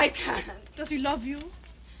calm. Oh, I can't. Does he love you?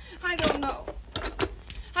 I don't know.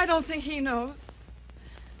 I don't think he knows.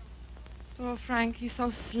 Oh, Frank, he's so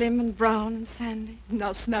slim and brown and sandy.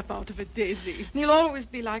 Now snap out of it, Daisy. And he'll always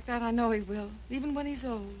be like that. I know he will, even when he's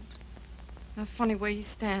old. A funny way he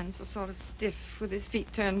stands, so sort of stiff, with his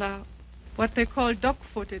feet turned out. What they call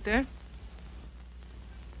duck-footed, eh?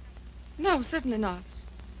 No, certainly not.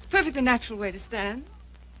 It's a perfectly natural way to stand.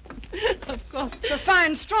 Of course. It's a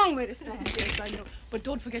fine, strong way to stand. Yes, I know. But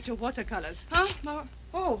don't forget your watercolors. Huh? No.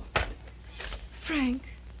 Oh. Frank,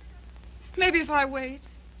 maybe if I wait,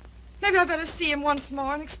 maybe I better see him once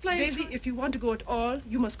more and explain Daisy, if you want to go at all,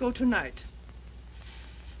 you must go tonight.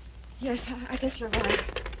 Yes, I guess you're right.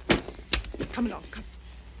 Come along, come.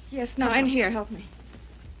 Yes, now, in here, help me.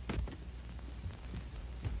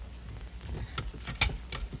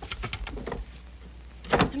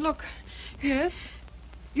 And look. Yes?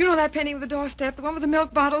 You know that painting of the doorstep, the one with the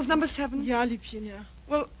milk bottles, number 7? Ja, Liebchen, ja.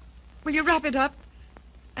 Well, will you wrap it up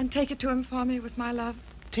and take it to him for me with my love?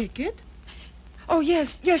 Take it? Oh,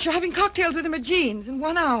 yes, yes, you're having cocktails with him at Jean's in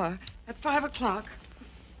 1 hour at 5 o'clock.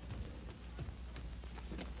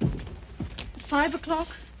 At 5 o'clock?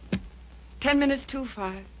 10 minutes to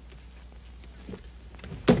 5.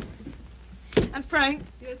 And Frank.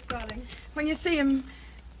 Yes, darling. When you see him,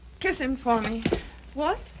 kiss him for me.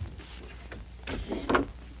 What?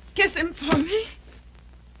 Kiss him for me.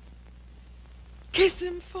 Kiss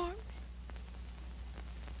him for me.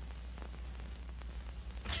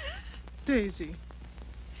 Daisy.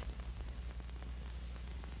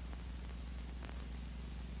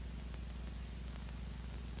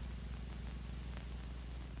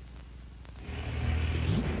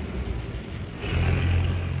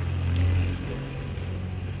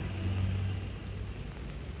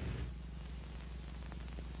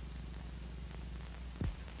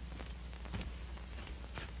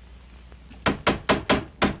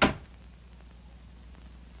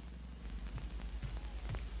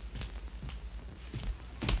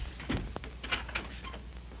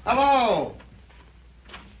 Hello.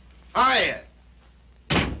 Hiya.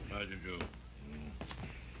 How'd you do?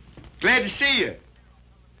 Glad to see you.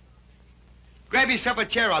 Grab yourself a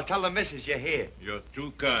chair. I'll tell the missus you're here. You're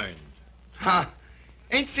too kind. Huh?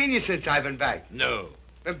 Ain't seen you since I've been back. No.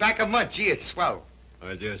 Been back a month. Gee, it's swell.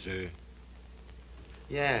 I dare say.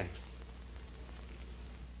 Yeah.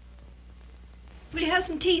 Will you have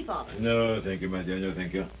some tea, Father? No, thank you, my dear. No,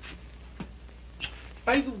 thank you.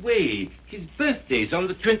 By the way, his birthday's on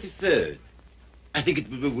the 23rd. I think it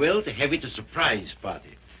would be well to have it a surprise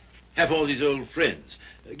party. Have all his old friends.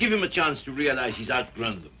 Give him a chance to realize he's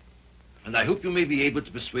outgrown them. And I hope you may be able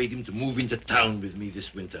to persuade him to move into town with me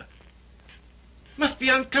this winter. Must be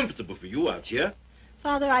uncomfortable for you out here.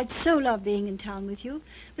 Father, I'd so love being in town with you,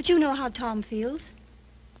 but you know how Tom feels.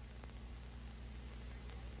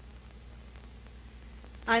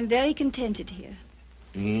 I'm very contented here.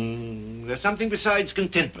 There's something besides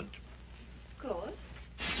contentment. Of course.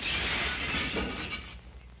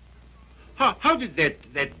 How did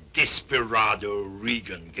that desperado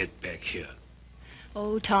Regan get back here?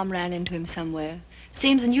 Oh, Tom ran into him somewhere.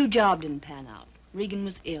 Seems a new job didn't pan out. Regan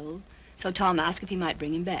was ill, so Tom asked if he might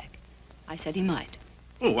bring him back. I said he might.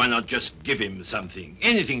 Well, why not just give him something,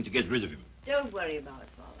 anything to get rid of him? Don't worry about it,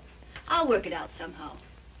 Father. I'll work it out somehow.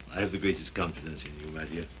 I have the greatest confidence in you, my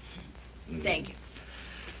dear. Thank you.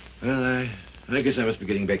 Well, I guess I must be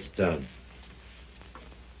getting back to town.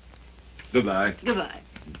 Goodbye. Goodbye.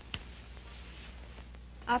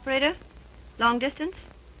 Operator, long distance?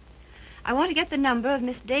 I want to get the number of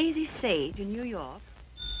Miss Daisy Sage in New York.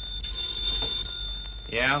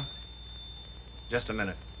 Yeah? Just a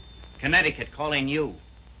minute. Connecticut, calling you.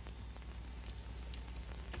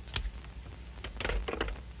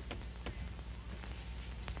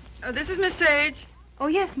 This is Miss Sage. Oh,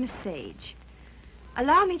 yes, Miss Sage.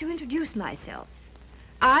 Allow me to introduce myself.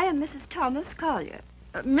 I am Mrs. Thomas Collier.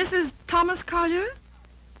 Mrs. Thomas Collier?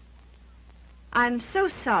 I'm so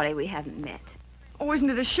sorry we haven't met. Oh, isn't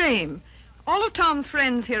it a shame? All of Tom's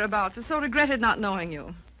friends hereabouts have so regretted not knowing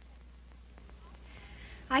you.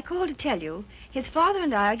 I called to tell you his father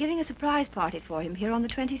and I are giving a surprise party for him here on the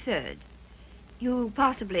 23rd. You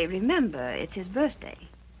possibly remember it's his birthday.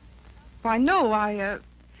 Why, no,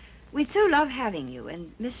 We'd so love having you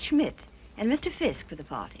and Miss Schmidt and Mr. Fisk for the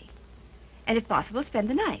party. And if possible, spend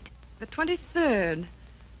the night. The 23rd.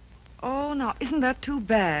 Oh, now, isn't that too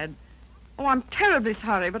bad? Oh, I'm terribly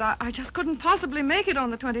sorry, but I just couldn't possibly make it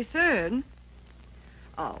on the 23rd.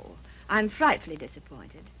 Oh, I'm frightfully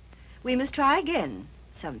disappointed. We must try again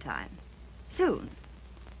sometime. Soon.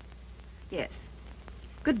 Yes.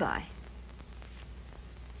 Goodbye.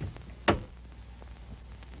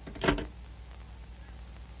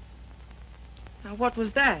 Now, what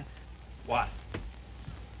was that? What?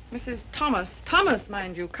 Mrs. Thomas,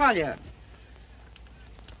 mind you, Collier.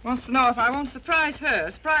 Wants to know if I won't surprise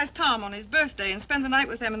Tom on his birthday and spend the night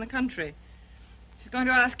with them in the country. She's going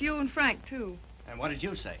to ask you and Frank, too. And what did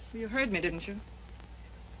you say? You heard me, didn't you?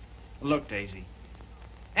 Look, Daisy,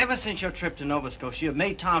 ever since your trip to Nova Scotia, you've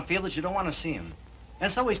made Tom feel that you don't want to see him.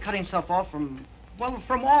 And so he's cut himself off from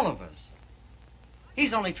all of us.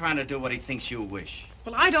 He's only trying to do what he thinks you wish.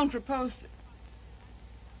 Well, I don't propose to...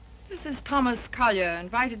 Mrs. Thomas Collier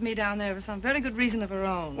invited me down there for some very good reason of her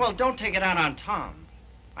own. Well, don't take it out on Tom.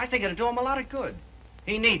 I think it'll do him a lot of good.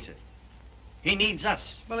 He needs it. He needs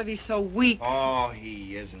us. Well, if he's so weak... Oh,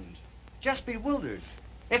 he isn't. Just bewildered.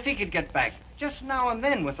 If he could get back just now and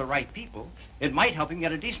then with the right people, it might help him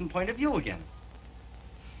get a decent point of view again.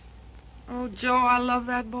 Oh, Joe, I love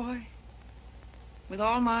that boy. With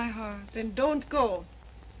all my heart. Then don't go.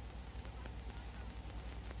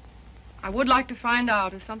 I would like to find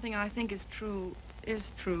out if something I think is true.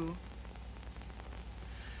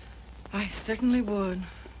 I certainly would.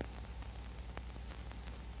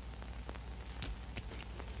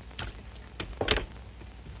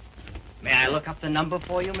 May I look up the number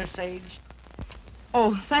for you, Miss Sage?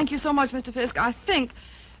 Oh, thank you so much, Mr. Fisk. I think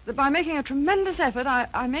that by making a tremendous effort,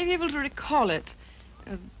 I may be able to recall it.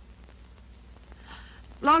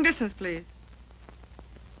 Long distance, please.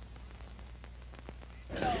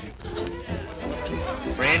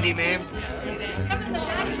 Brandy, ma'am?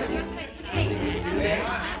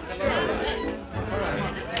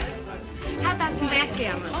 How about some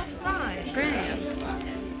backgammon? Oh, fine. Brilliant.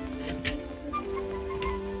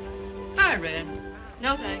 Hi, Red.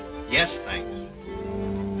 No thanks. Yes, thanks.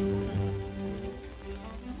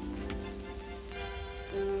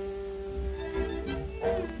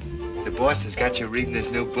 The boss has got you reading his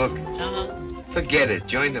new book. Uh-huh. Forget it.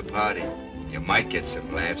 Join the party. You might get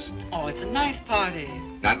some laughs. Oh, it's a nice party.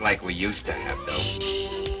 Not like we used to have,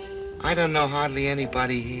 though. I don't know hardly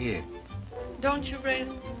anybody here. Don't you,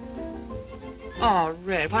 Red? Oh,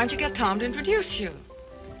 Red, why don't you get Tom to introduce you?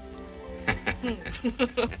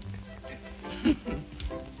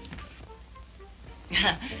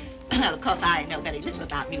 Well, of course, I know very little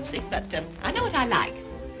about music, but I know what I like.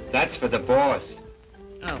 That's for the boss.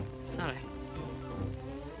 Oh, sorry.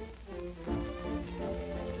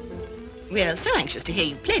 We're so anxious to hear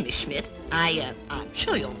you play, Miss Schmidt. I'm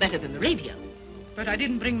sure you're better than the radio. But I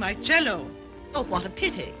didn't bring my cello. Oh, what a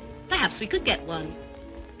pity. Perhaps we could get one.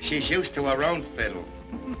 She's used to her own fiddle.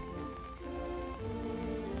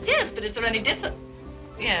 Yes, but is there any difference?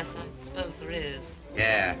 Yes, I suppose there is.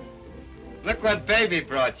 Yeah. Look what baby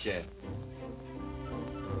brought you.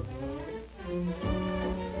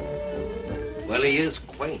 Well, he is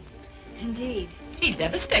quaint. Indeed. He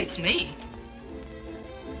devastates me.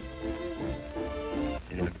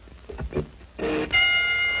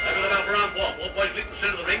 Both boys leap the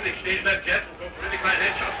center of the ring, they stage left jab and go for really fine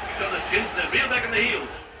headshots to each other's chins, then reel back in the heels.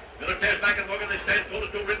 Miller tears back and Morgan, they stand toe to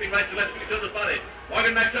toe, ripping right to left to each other's body.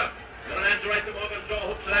 Morgan backs up. Miller hands right to Morgan's jaw,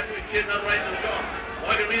 hooks it after his chin, now right to the jaw.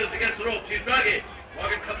 Morgan reels against the ropes, he's draggy.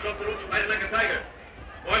 Morgan comes off the ropes, fighting like a tiger.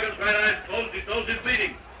 Morgan's right eye's closed, his nose is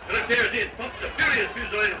bleeding. Miller tears in, pumps a furious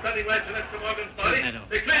fusillade, standing right to left to Morgan's body.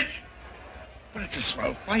 They clinch. But it's a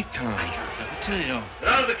swell fight, Tom. They're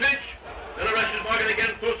out of the clinch. Miller rushes Morgan again,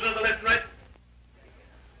 throws it on the left and right.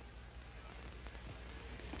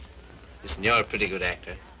 Listen, you're a pretty good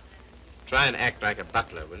actor. Try and act like a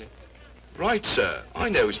butler, will you? Right, sir. I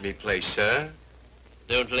knows me place, sir.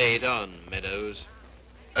 Don't lay it on, Meadows.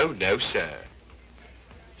 Oh, no, sir.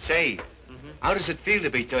 Say, how does it feel to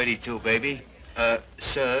be 32, baby?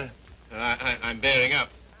 Sir? I'm bearing up.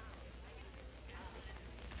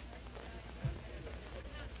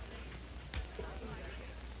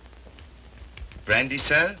 Brandy,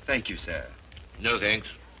 sir? Thank you, sir. No, thanks.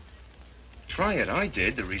 Try it. I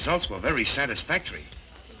did. The results were very satisfactory.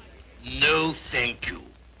 No, thank you.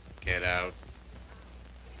 Get out.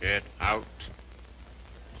 Get out.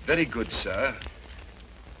 Very good, sir.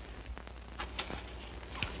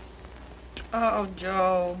 Oh,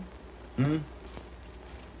 Joe. Hmm?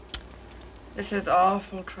 This is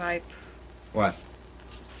awful tripe. What?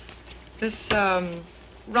 This,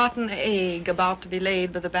 rotten egg about to be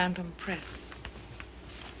laid by the Bantam Press.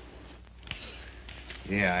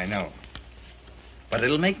 Yeah, I know. But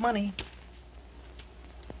it'll make money.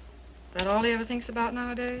 Is that all he ever thinks about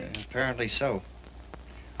nowadays? Yeah, apparently so.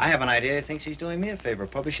 I have an idea he thinks he's doing me a favor,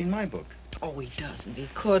 publishing my book. Oh, he doesn't. He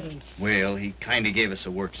couldn't. Well, he kind of gave us the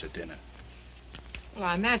works at dinner. Well,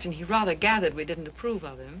 I imagine he rather gathered we didn't approve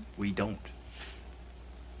of him. We don't.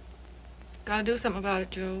 Gotta do something about it,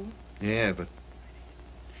 Joe. Yeah, but...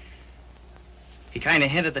 He kind of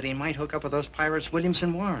hinted that he might hook up with those pirates,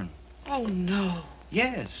 Williamson Warren. Oh, no.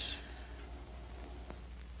 Yes.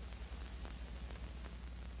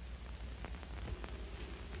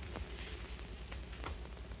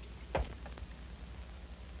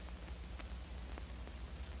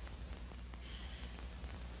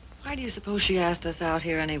 Why do you suppose she asked us out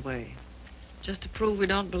here anyway? Just to prove we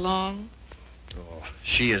don't belong? Oh,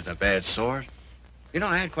 she isn't a bad sort. You know,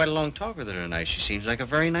 I had quite a long talk with her tonight. She seems like a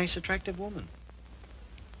very nice, attractive woman.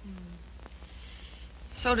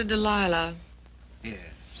 So did Delilah. Yeah,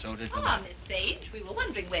 so did Ah, Miss Sage, we were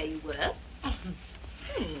wondering where you were.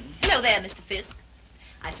 Hello there, Mr. Fisk.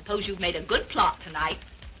 I suppose you've made a good plot tonight.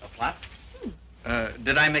 A plot?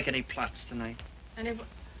 Did I make any plots tonight?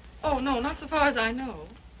 Oh, no, not so far as I know.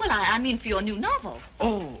 Well, I mean for your new novel.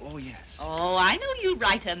 Oh, yes. Oh, I know you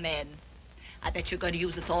writer men. I bet you're going to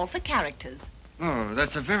use us all for characters. Oh,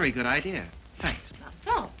 that's a very good idea. Thanks. Not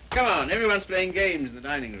at all. Come on, everyone's playing games in the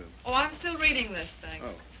dining room. Oh, I'm still reading this thing.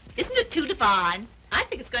 Oh. Isn't it too divine? I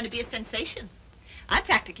think it's going to be a sensation. I'm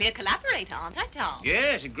practically a collaborator, aren't I, Tom?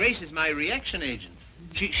 Yes, Grace is my reaction agent.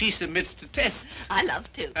 She submits to tests. I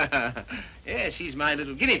love to. Yeah, she's my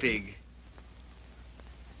little guinea pig.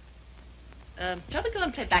 Shall we go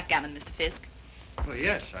and play backgammon, Mr. Fisk? Well,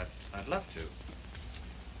 yes, I'd love to.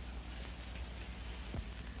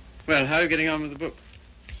 Well, how are you getting on with the book?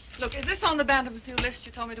 Look, is this on the Bantam's new list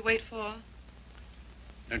you told me to wait for?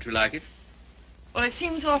 Don't you like it? Well, it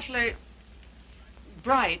seems awfully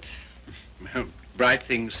bright. Well, bright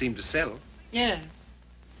things seem to sell. Yeah.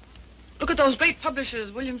 Look at those great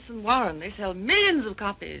publishers, Williamson Warren. They sell millions of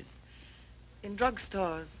copies in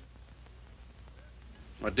drugstores.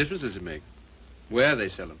 What difference does it make? Where they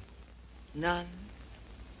sell them? None.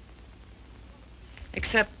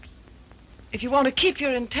 Except if you want to keep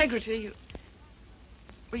your integrity,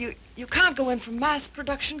 you can't go in for mass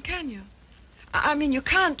production, can you? I mean, you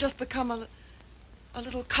can't just become a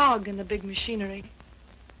little cog in the big machinery,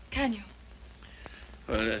 can you?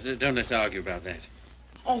 Well, don't let's argue about that.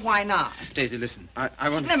 Oh, why not? Daisy, listen, I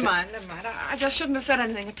want to... Never mind. I just shouldn't have said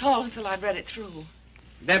anything at all until I'd read it through.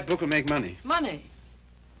 That book will make money. Money?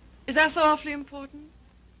 Is that so awfully important?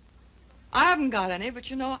 I haven't got any,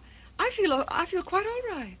 but you know, I feel quite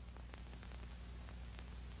all right.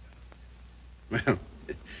 Well,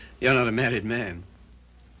 you're not a married man.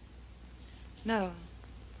 No.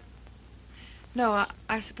 No,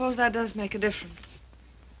 I suppose that does make a difference.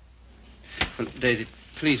 Well, Daisy,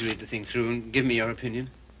 please read the thing through and give me your opinion.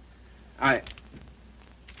 I'm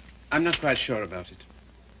not quite sure about it.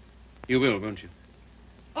 You will, won't you?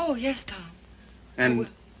 Oh, yes, Tom.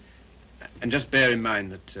 And just bear in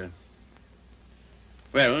mind that,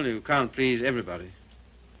 well, you can't please everybody.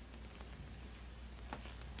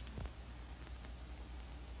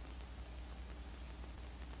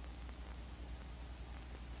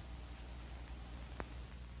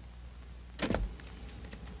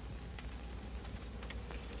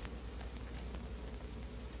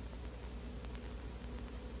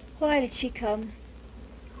 Why did she come?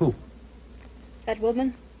 Who? That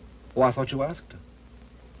woman. Oh, I thought you asked her.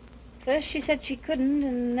 First she said she couldn't,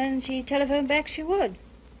 and then she telephoned back she would.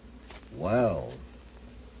 Well.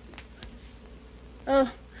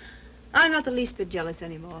 Oh, I'm not the least bit jealous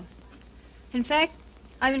anymore. In fact,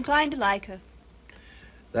 I'm inclined to like her.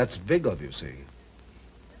 That's big of you, see.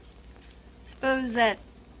 Suppose that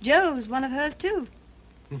Joe's one of hers, too.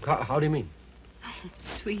 How do you mean?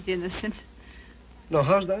 Sweet innocent. No,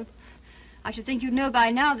 how's that? I should think you'd know by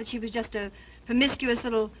now that she was just a promiscuous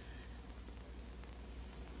little...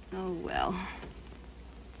 Oh, well.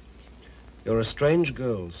 You're a strange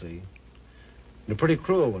girl, see? And a pretty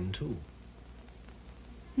cruel one, too.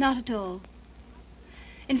 Not at all.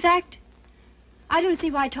 In fact, I don't see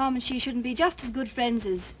why Tom and she shouldn't be just as good friends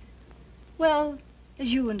as, well,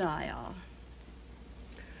 as you and I are.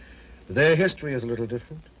 Their history is a little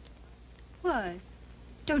different. Why?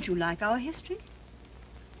 Don't you like our history?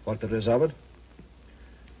 What there is of it?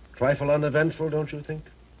 Trifle uneventful, don't you think?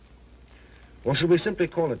 Or should we simply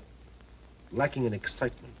call it lacking in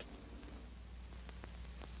excitement?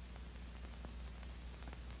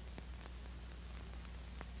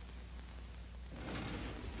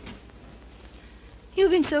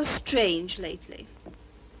 You've been so strange lately.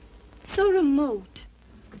 So remote.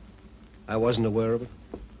 I wasn't aware of it.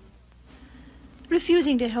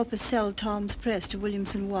 Refusing to help us sell Tom's press to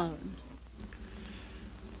Williamson Warren.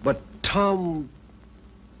 But Tom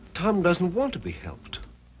doesn't want to be helped.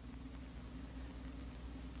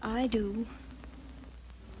 I do.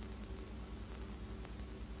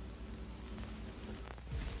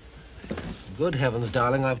 Good heavens,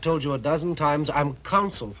 darling, I've told you a dozen times I'm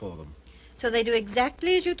counsel for them. So they do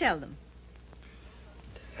exactly as you tell them.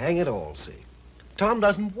 Hang it all, see. Tom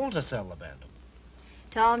doesn't want to sell the Bantam.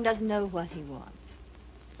 Tom doesn't know what he wants.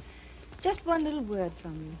 Just one little word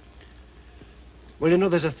from you. Well, you know,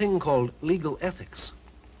 there's a thing called legal ethics.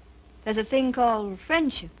 There's a thing called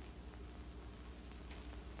friendship.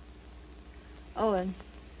 Owen.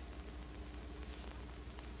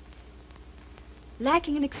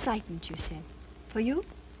 Lacking in excitement, you said. For you?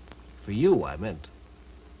 For you, I meant.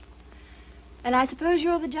 And I suppose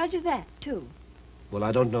you're the judge of that, too. Well,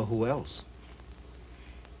 I don't know who else.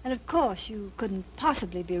 And of course, you couldn't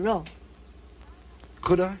possibly be wrong.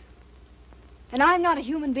 Could I? And I'm not a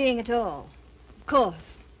human being at all. Of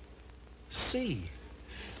course. See.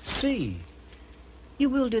 You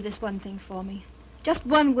will do this one thing for me. Just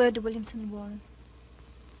one word to Williamson and Warren.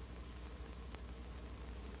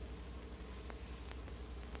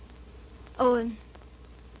 Owen.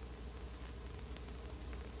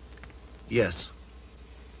 Yes.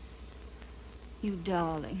 You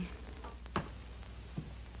darling.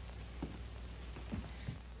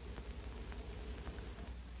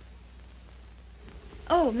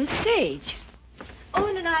 Oh, Miss Sage.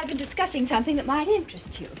 Owen and I have been discussing something that might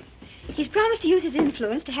interest you. He's promised to use his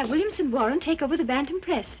influence to have Williamson Warren take over the Bantam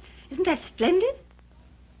Press. Isn't that splendid?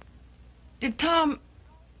 Did Tom...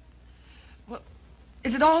 Well,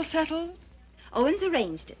 is it all settled? Owen's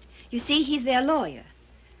arranged it. You see, he's their lawyer.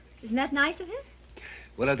 Isn't that nice of him?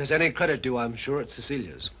 Well, if there's any credit due, I'm sure it's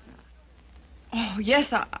Cecilia's. Oh,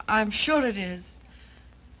 yes, I'm sure it is.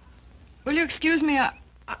 Will you excuse me?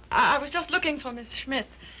 I was just looking for Miss Schmidt.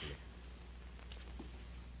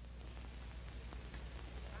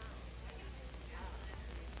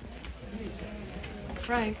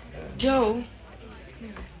 Frank, Joe. Here.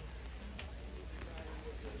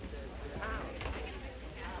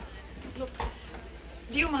 Look,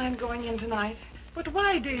 do you mind going in tonight? But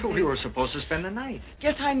why, Daisy? We were supposed to spend the night.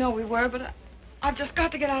 Yes, I know we were, but I've just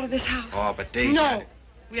got to get out of this house. Oh, but Daisy... No,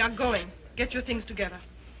 we are going. Get your things together.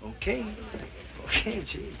 Okay. Okay,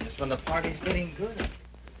 gee. Just when the party's getting good.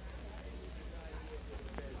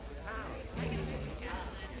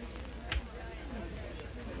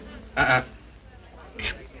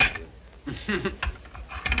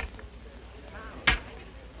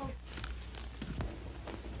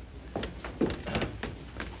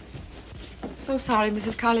 So sorry,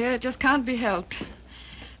 Mrs. Collier. It just can't be helped.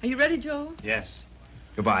 Are you ready, Joe? Yes.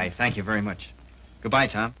 Goodbye. Thank you very much. Goodbye,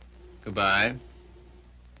 Tom. Goodbye.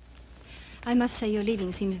 I must say your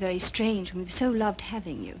leaving seems very strange. We've so loved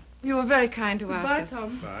having you. You were very kind to ask Goodbye, us.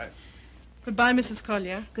 Tom. Bye. Goodbye, Mrs.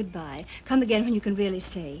 Collier. Goodbye. Come again when you can really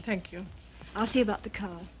stay. Thank you. I'll see about the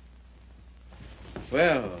car.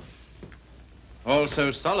 Well, all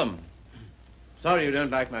so solemn. Sorry you don't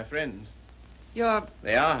like my friends. You're...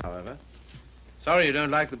 They are, however. Sorry you don't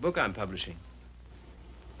like the book I'm publishing.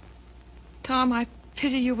 Tom, I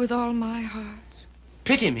pity you with all my heart.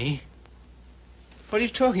 Pity me? What are you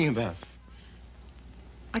talking about?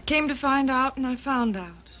 I came to find out, and I found out.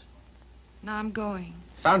 Now I'm going.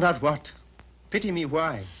 Found out what? Pity me,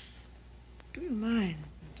 why? Do you mind?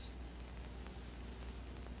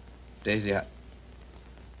 Daisy,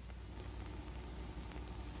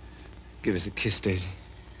 give us a kiss, Daisy.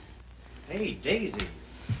 Hey, Daisy.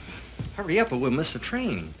 Hurry up or we'll miss the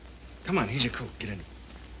train. Come on, here's your coat. Get in it.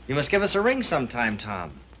 You must give us a ring sometime,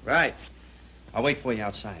 Tom. Right. I'll wait for you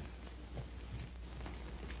outside.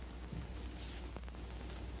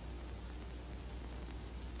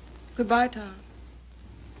 Goodbye, Tom.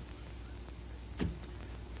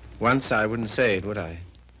 Once I wouldn't say it, would I?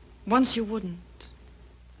 Once you wouldn't.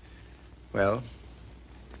 Well,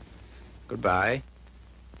 goodbye.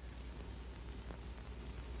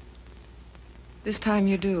 This time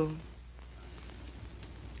you do.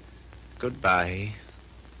 Goodbye.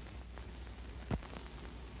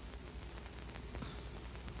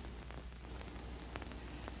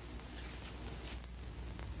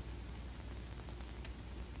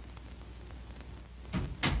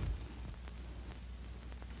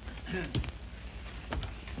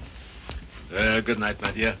 Good night,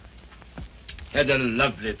 my dear. Had a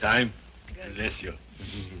lovely time. Bless you.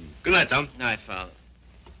 Good night, Tom. Night, Father.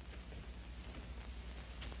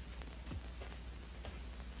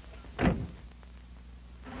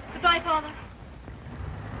 Goodbye, Father.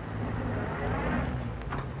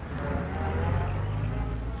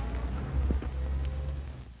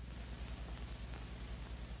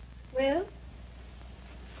 Well?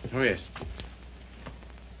 Oh, yes.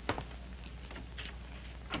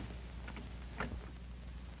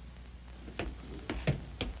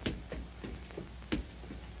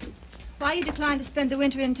 Why you decline to spend the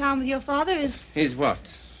winter in town with your father is... Is what?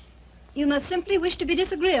 You must simply wish to be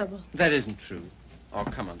disagreeable. That isn't true. Oh,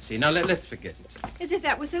 come on, see. Now, let's forget it. As if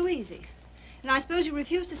that were so easy. And I suppose you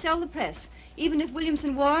refuse to sell the press, even if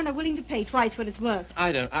Williamson Warren are willing to pay twice what it's worth.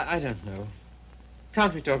 I don't know.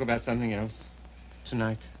 Can't we talk about something else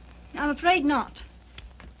tonight? I'm afraid not.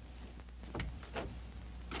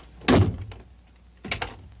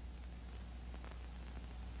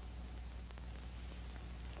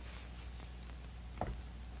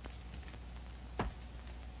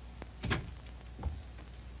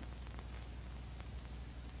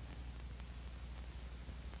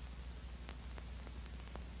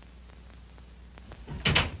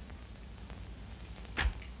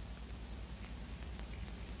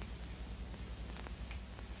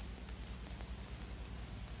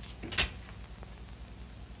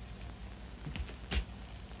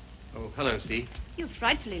 Oh, hello, see. You're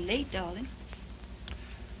frightfully late, darling.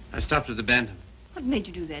 I stopped at the Bantam. What made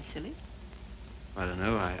you do that, silly? I don't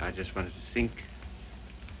know. I just wanted to think.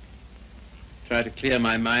 Try to clear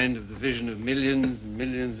my mind of the vision of millions and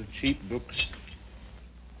millions of cheap books.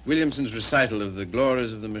 Williamson's recital of the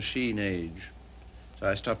glories of the machine age. So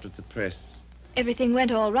I stopped at the press. Everything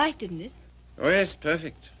went all right, didn't it? Oh, yes,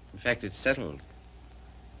 perfect. In fact, it's settled.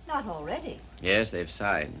 Not already. Yes, they've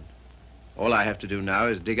signed. All I have to do now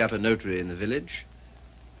is dig up a notary in the village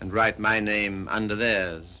and write my name under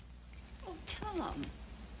theirs. Oh, Tom.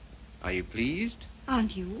 Are you pleased?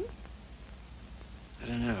 Aren't you? I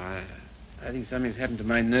don't know. I think something's happened to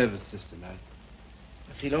my nervous system.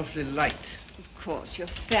 I feel awfully light. Of course, you're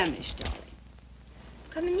famished, darling.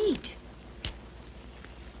 Come and eat.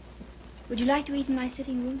 Would you like to eat in my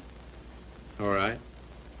sitting room? All right.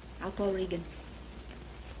 I'll call Regan.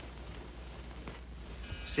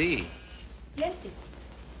 See, Yes, dear.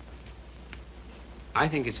 I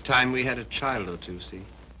think it's time we had a child or two, see.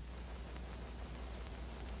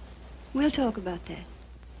 We'll talk about that.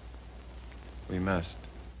 We must.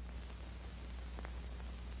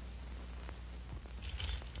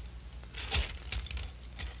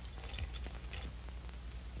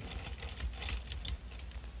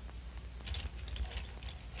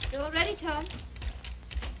 You all ready, Tom?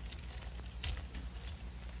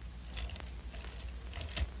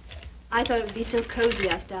 I thought it would be so cozy,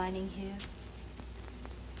 us dining here.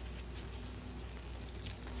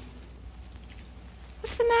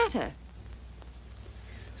 What's the matter?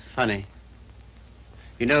 Funny.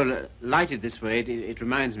 You know, lighted this way, it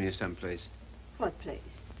reminds me of someplace. What place?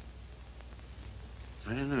 I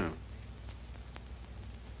don't know.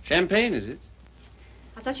 Champagne, is it?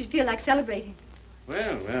 I thought you'd feel like celebrating.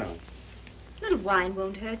 Well. A little wine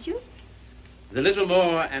won't hurt you. The little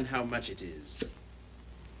more and how much it is.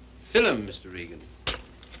 Fill 'em, Mr. Regan.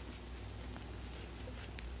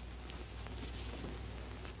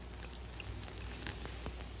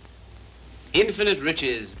 Infinite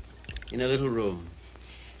riches in a little room.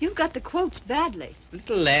 You've got the quotes badly.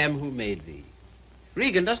 Little lamb who made thee.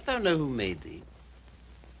 Regan, dost thou know who made thee?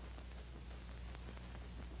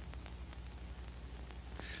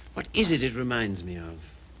 What is it reminds me of?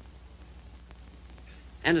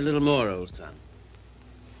 And a little more, old son.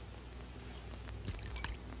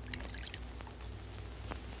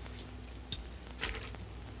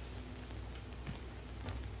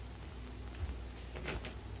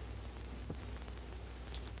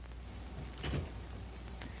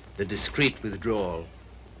 The discreet withdrawal.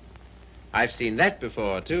 I've seen that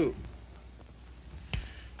before, too.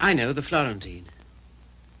 I know, the Florentine.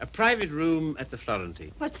 A private room at the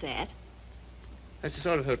Florentine. What's that? That's a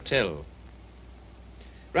sort of hotel.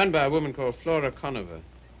 Run by a woman called Flora Conover.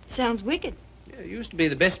 Sounds wicked. Yeah, it used to be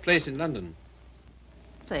the best place in London.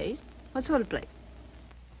 Place? What sort of place?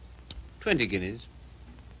 20 guineas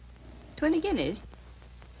 20 guineas?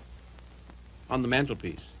 on the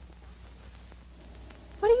mantelpiece.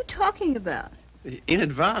 What are you talking about? In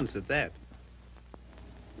advance at that.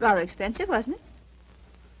 Rather expensive, wasn't it?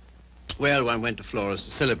 Well, one went to Flora's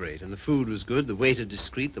to celebrate, and the food was good, the waiter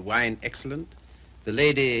discreet, the wine excellent, the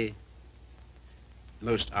lady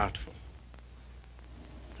most artful.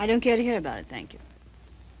 I don't care to hear about it, thank you.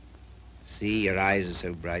 See, your eyes are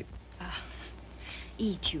so bright.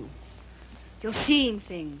 Eat you. You're seeing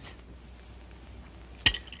things.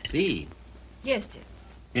 See, Yes, dear.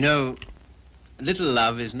 you know, little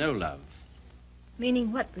love is no love.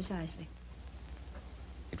 Meaning what, precisely?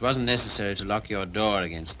 It wasn't necessary to lock your door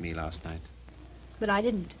against me last night. But I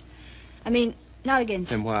didn't. I mean, not against...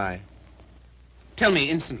 Then why? Tell me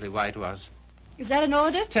instantly why it was. Is that an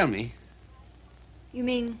order? Tell me. You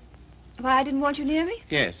mean why I didn't want you near me?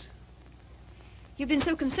 Yes. You've been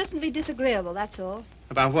so consistently disagreeable, that's all.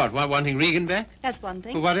 About what? Wanting Regan back? That's one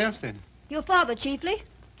thing. Well, what else then? Your father, chiefly.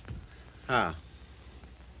 Ah.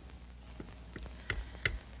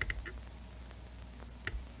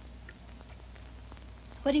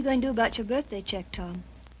 What are you going to do about your birthday check, Tom?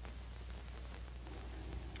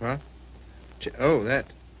 What? Oh, that.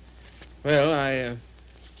 Well,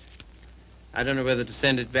 I don't know whether to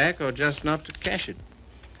send it back or just not to cash it.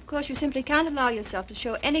 Of course, you simply can't allow yourself to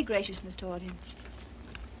show any graciousness toward him.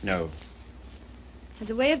 No. As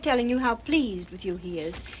a way of telling you how pleased with you he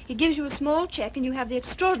is, he gives you a small check and you have the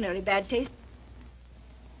extraordinary bad taste.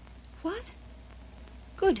 What?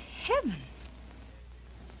 Good heavens.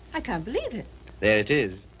 I can't believe it. There it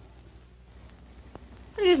is.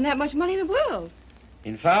 Well, there isn't that much money in the world.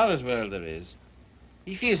 In Father's world there is.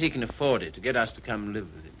 He feels he can afford it to get us to come and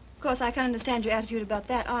live with him. Of course, I can't understand your attitude about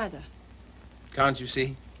that either. Can't you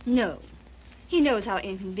see? No. He knows how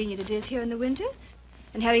inconvenient it is here in the winter.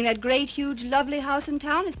 And having that great, huge, lovely house in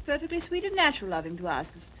town is perfectly sweet and natural of him to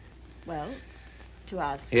ask us. Well, to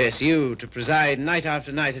ask. Yes, you, to preside night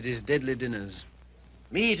after night at his deadly dinners.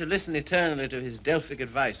 Me, to listen eternally to his Delphic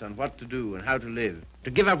advice on what to do and how to live.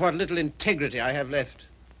 To give up what little integrity I have left.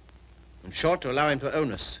 In short, to allow him to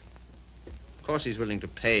own us. Of course he's willing to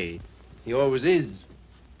pay. He always is.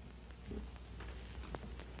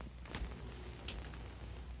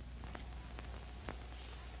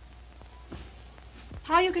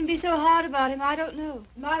 How you can be so hard about him, I don't know.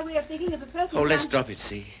 My way of thinking of a person... Oh, let's drop it,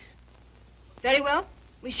 see. Very well.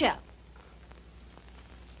 We shall.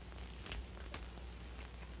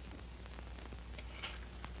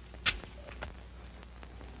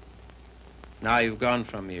 Now you've gone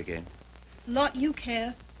from me again. Lot you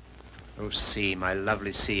care. Oh, C, my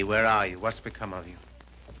lovely C, where are you? What's become of you?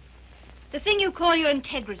 The thing you call your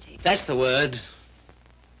integrity. That's the word.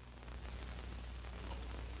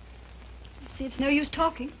 See, it's no use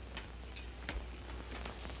talking.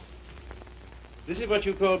 This is what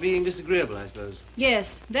you call being disagreeable, I suppose.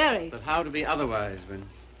 Yes, very. But how to be otherwise when...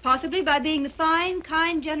 Possibly by being the fine,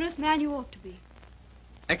 kind, generous man you ought to be.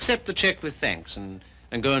 Accept the check with thanks and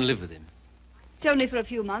go and live with him. It's only for a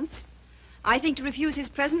few months. I think to refuse his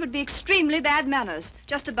present would be extremely bad manners,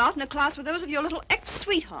 just about in a class with those of your little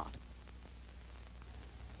ex-sweetheart.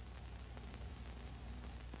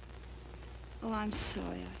 Oh, I'm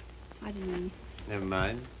sorry. I didn't mean... Never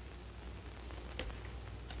mind.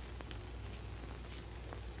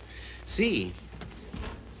 See,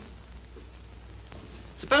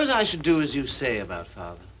 suppose I should do as you say about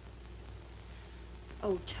Father.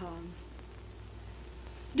 Oh, Tom.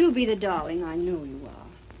 Do be the darling I know you are.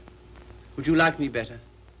 Would you like me better?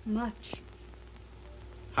 Much.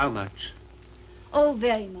 How much? Oh,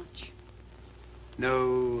 very much.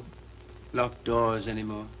 No locked doors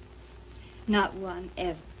anymore? Not one,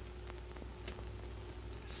 ever.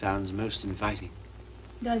 Sounds most inviting.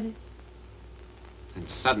 Does it? And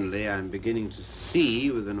suddenly I'm beginning to see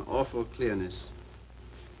with an awful clearness.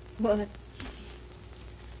 What?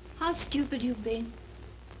 How stupid you've been.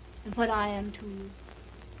 And what I am to you.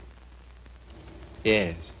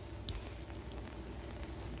 Yes.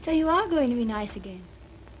 So you are going to be nice again.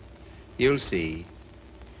 You'll see.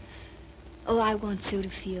 Oh, I want so to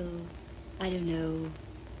feel, I don't know,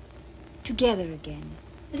 together again,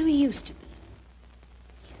 as we used to be.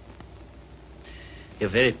 You're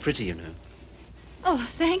very pretty, you know. Oh,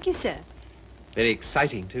 thank you, sir. Very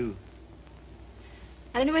exciting, too.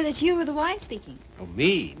 I don't know whether it's you or the wine speaking. Oh,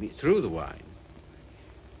 me through the wine.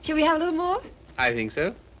 Shall we have a little more? I think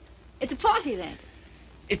so. It's a party, then.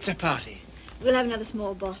 It's a party. We'll have another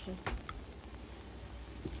small bottle.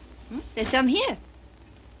 There's some here.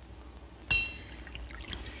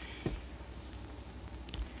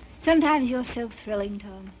 Sometimes you're so thrilling,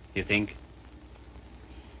 Tom. You think?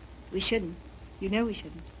 We shouldn't. You know we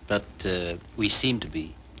shouldn't. But we seem to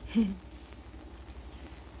be.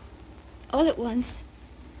 All at once,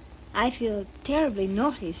 I feel terribly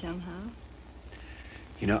naughty somehow.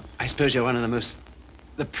 You know, I suppose you're one of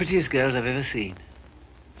the prettiest girls I've ever seen.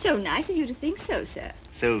 So nice of you to think so, sir.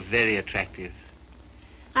 So very attractive.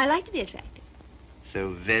 I like to be attractive.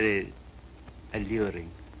 So very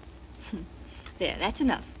alluring. There, that's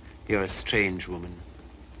enough. You're a strange woman.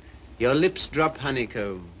 Your lips drop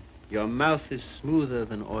honeycomb. Your mouth is smoother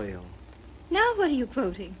than oil. Now what are you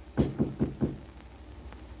quoting?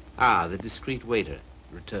 Ah, the discreet waiter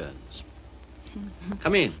returns.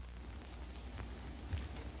 Come in.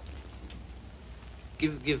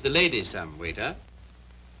 Give the lady some, waiter.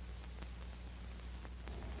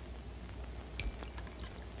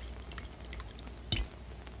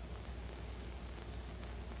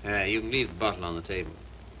 You can leave the bottle on the table.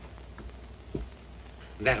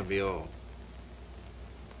 That'll be all.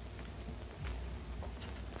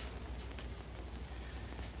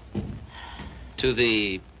 To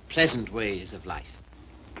the pleasant ways of life.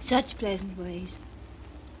 Such pleasant ways.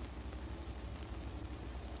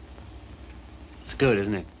 It's good,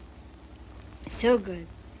 isn't it? So good.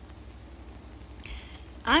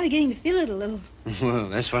 I'm beginning to feel it a little. Well,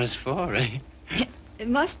 that's what it's for, eh? It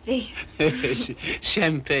must be.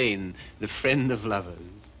 Champagne, the friend of lovers.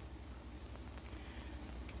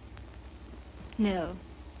 No,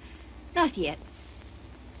 not yet.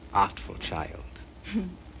 Artful child.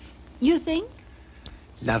 You think?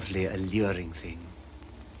 Lovely, alluring thing.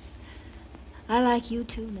 I like you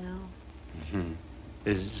too now. Mm-hmm.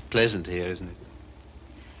 It's pleasant here, isn't it?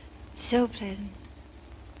 So pleasant.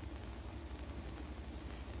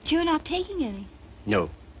 But you're not taking any. No.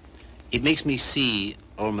 It makes me see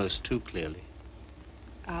almost too clearly.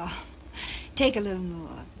 Oh, take a little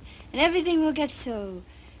more. And everything will get so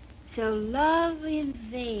lovely and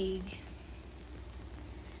vague.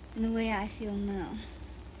 In the way I feel now.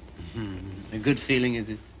 Mm-hmm. A good feeling, is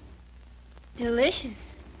it?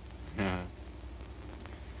 Delicious. Yeah.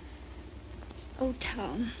 Oh,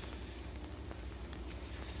 Tom.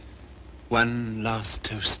 One last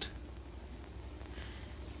toast.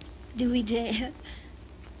 Do we dare?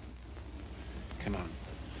 Come on.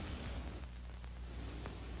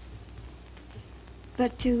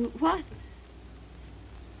 But to what?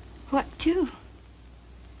 What to?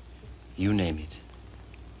 You name it.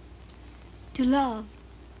 To love.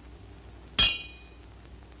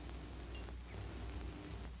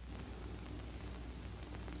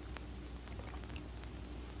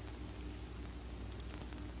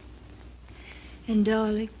 And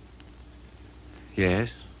darling,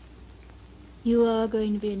 Yes? you are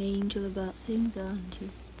going to be an angel about things, aren't you?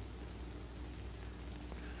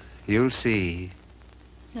 You'll see.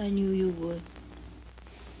 I knew you would.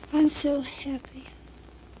 I'm so happy.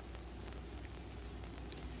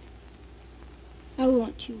 I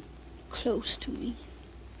want you close to me.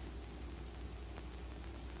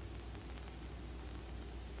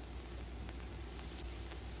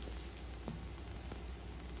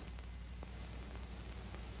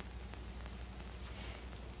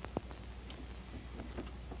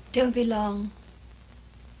 Don't be long.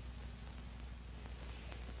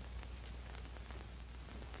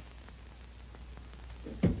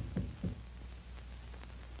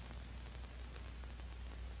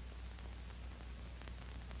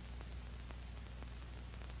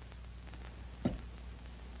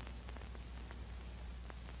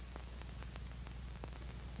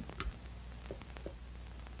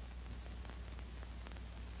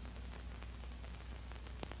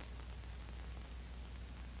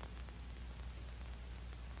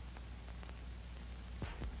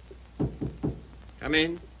 Come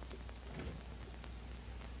in.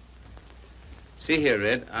 See here,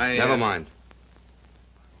 Red, Never mind.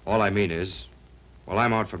 All I mean is, well,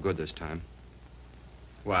 I'm out for good this time.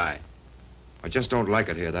 Why? I just don't like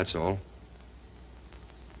it here, that's all.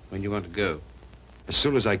 When you want to go? As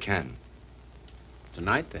soon as I can.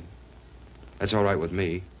 Tonight, then? That's all right with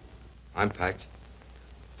me. I'm packed.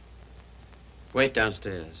 Wait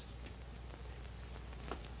downstairs.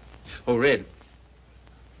 Oh, Red.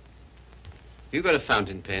 You got a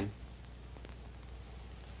fountain pen?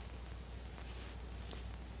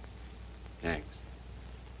 Thanks.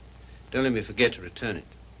 Don't let me forget to return it.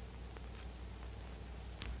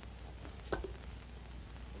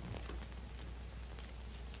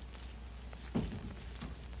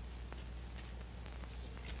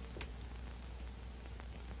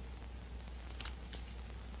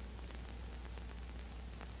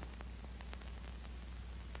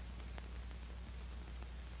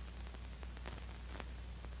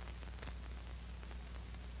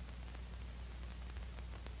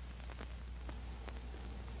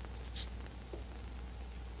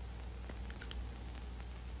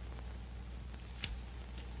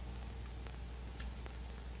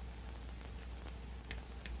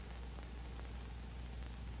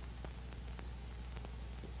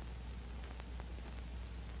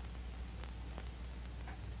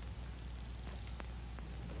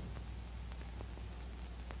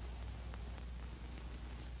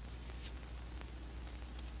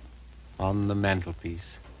 on the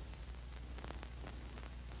mantelpiece.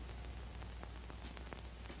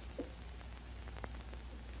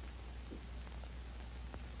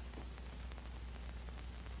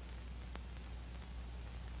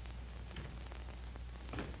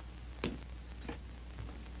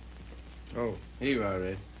 Oh, here you are,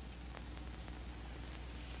 Red.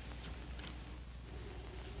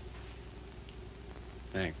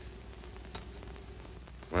 Thanks.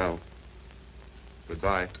 Well,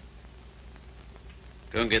 goodbye.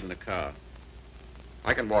 Go and get in the car.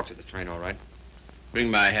 I can walk to the train, all right.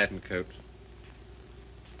 Bring my hat and coat.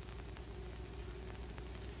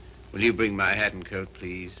 Will you bring my hat and coat,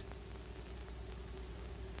 please?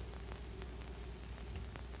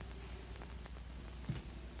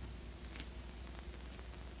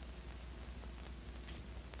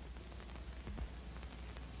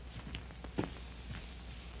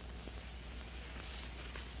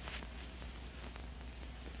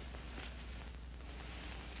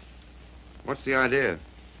 What's the idea?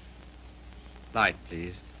 Light,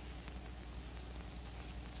 please.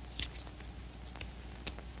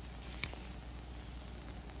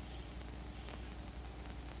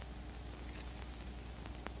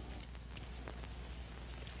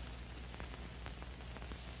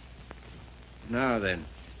 Now then.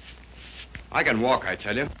 I can walk, I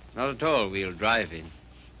tell you. Not at all. We'll drive in.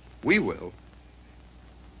 We will.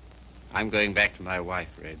 I'm going back to my wife,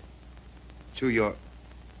 Red. To your...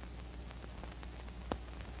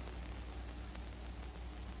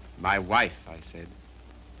 My wife, I said.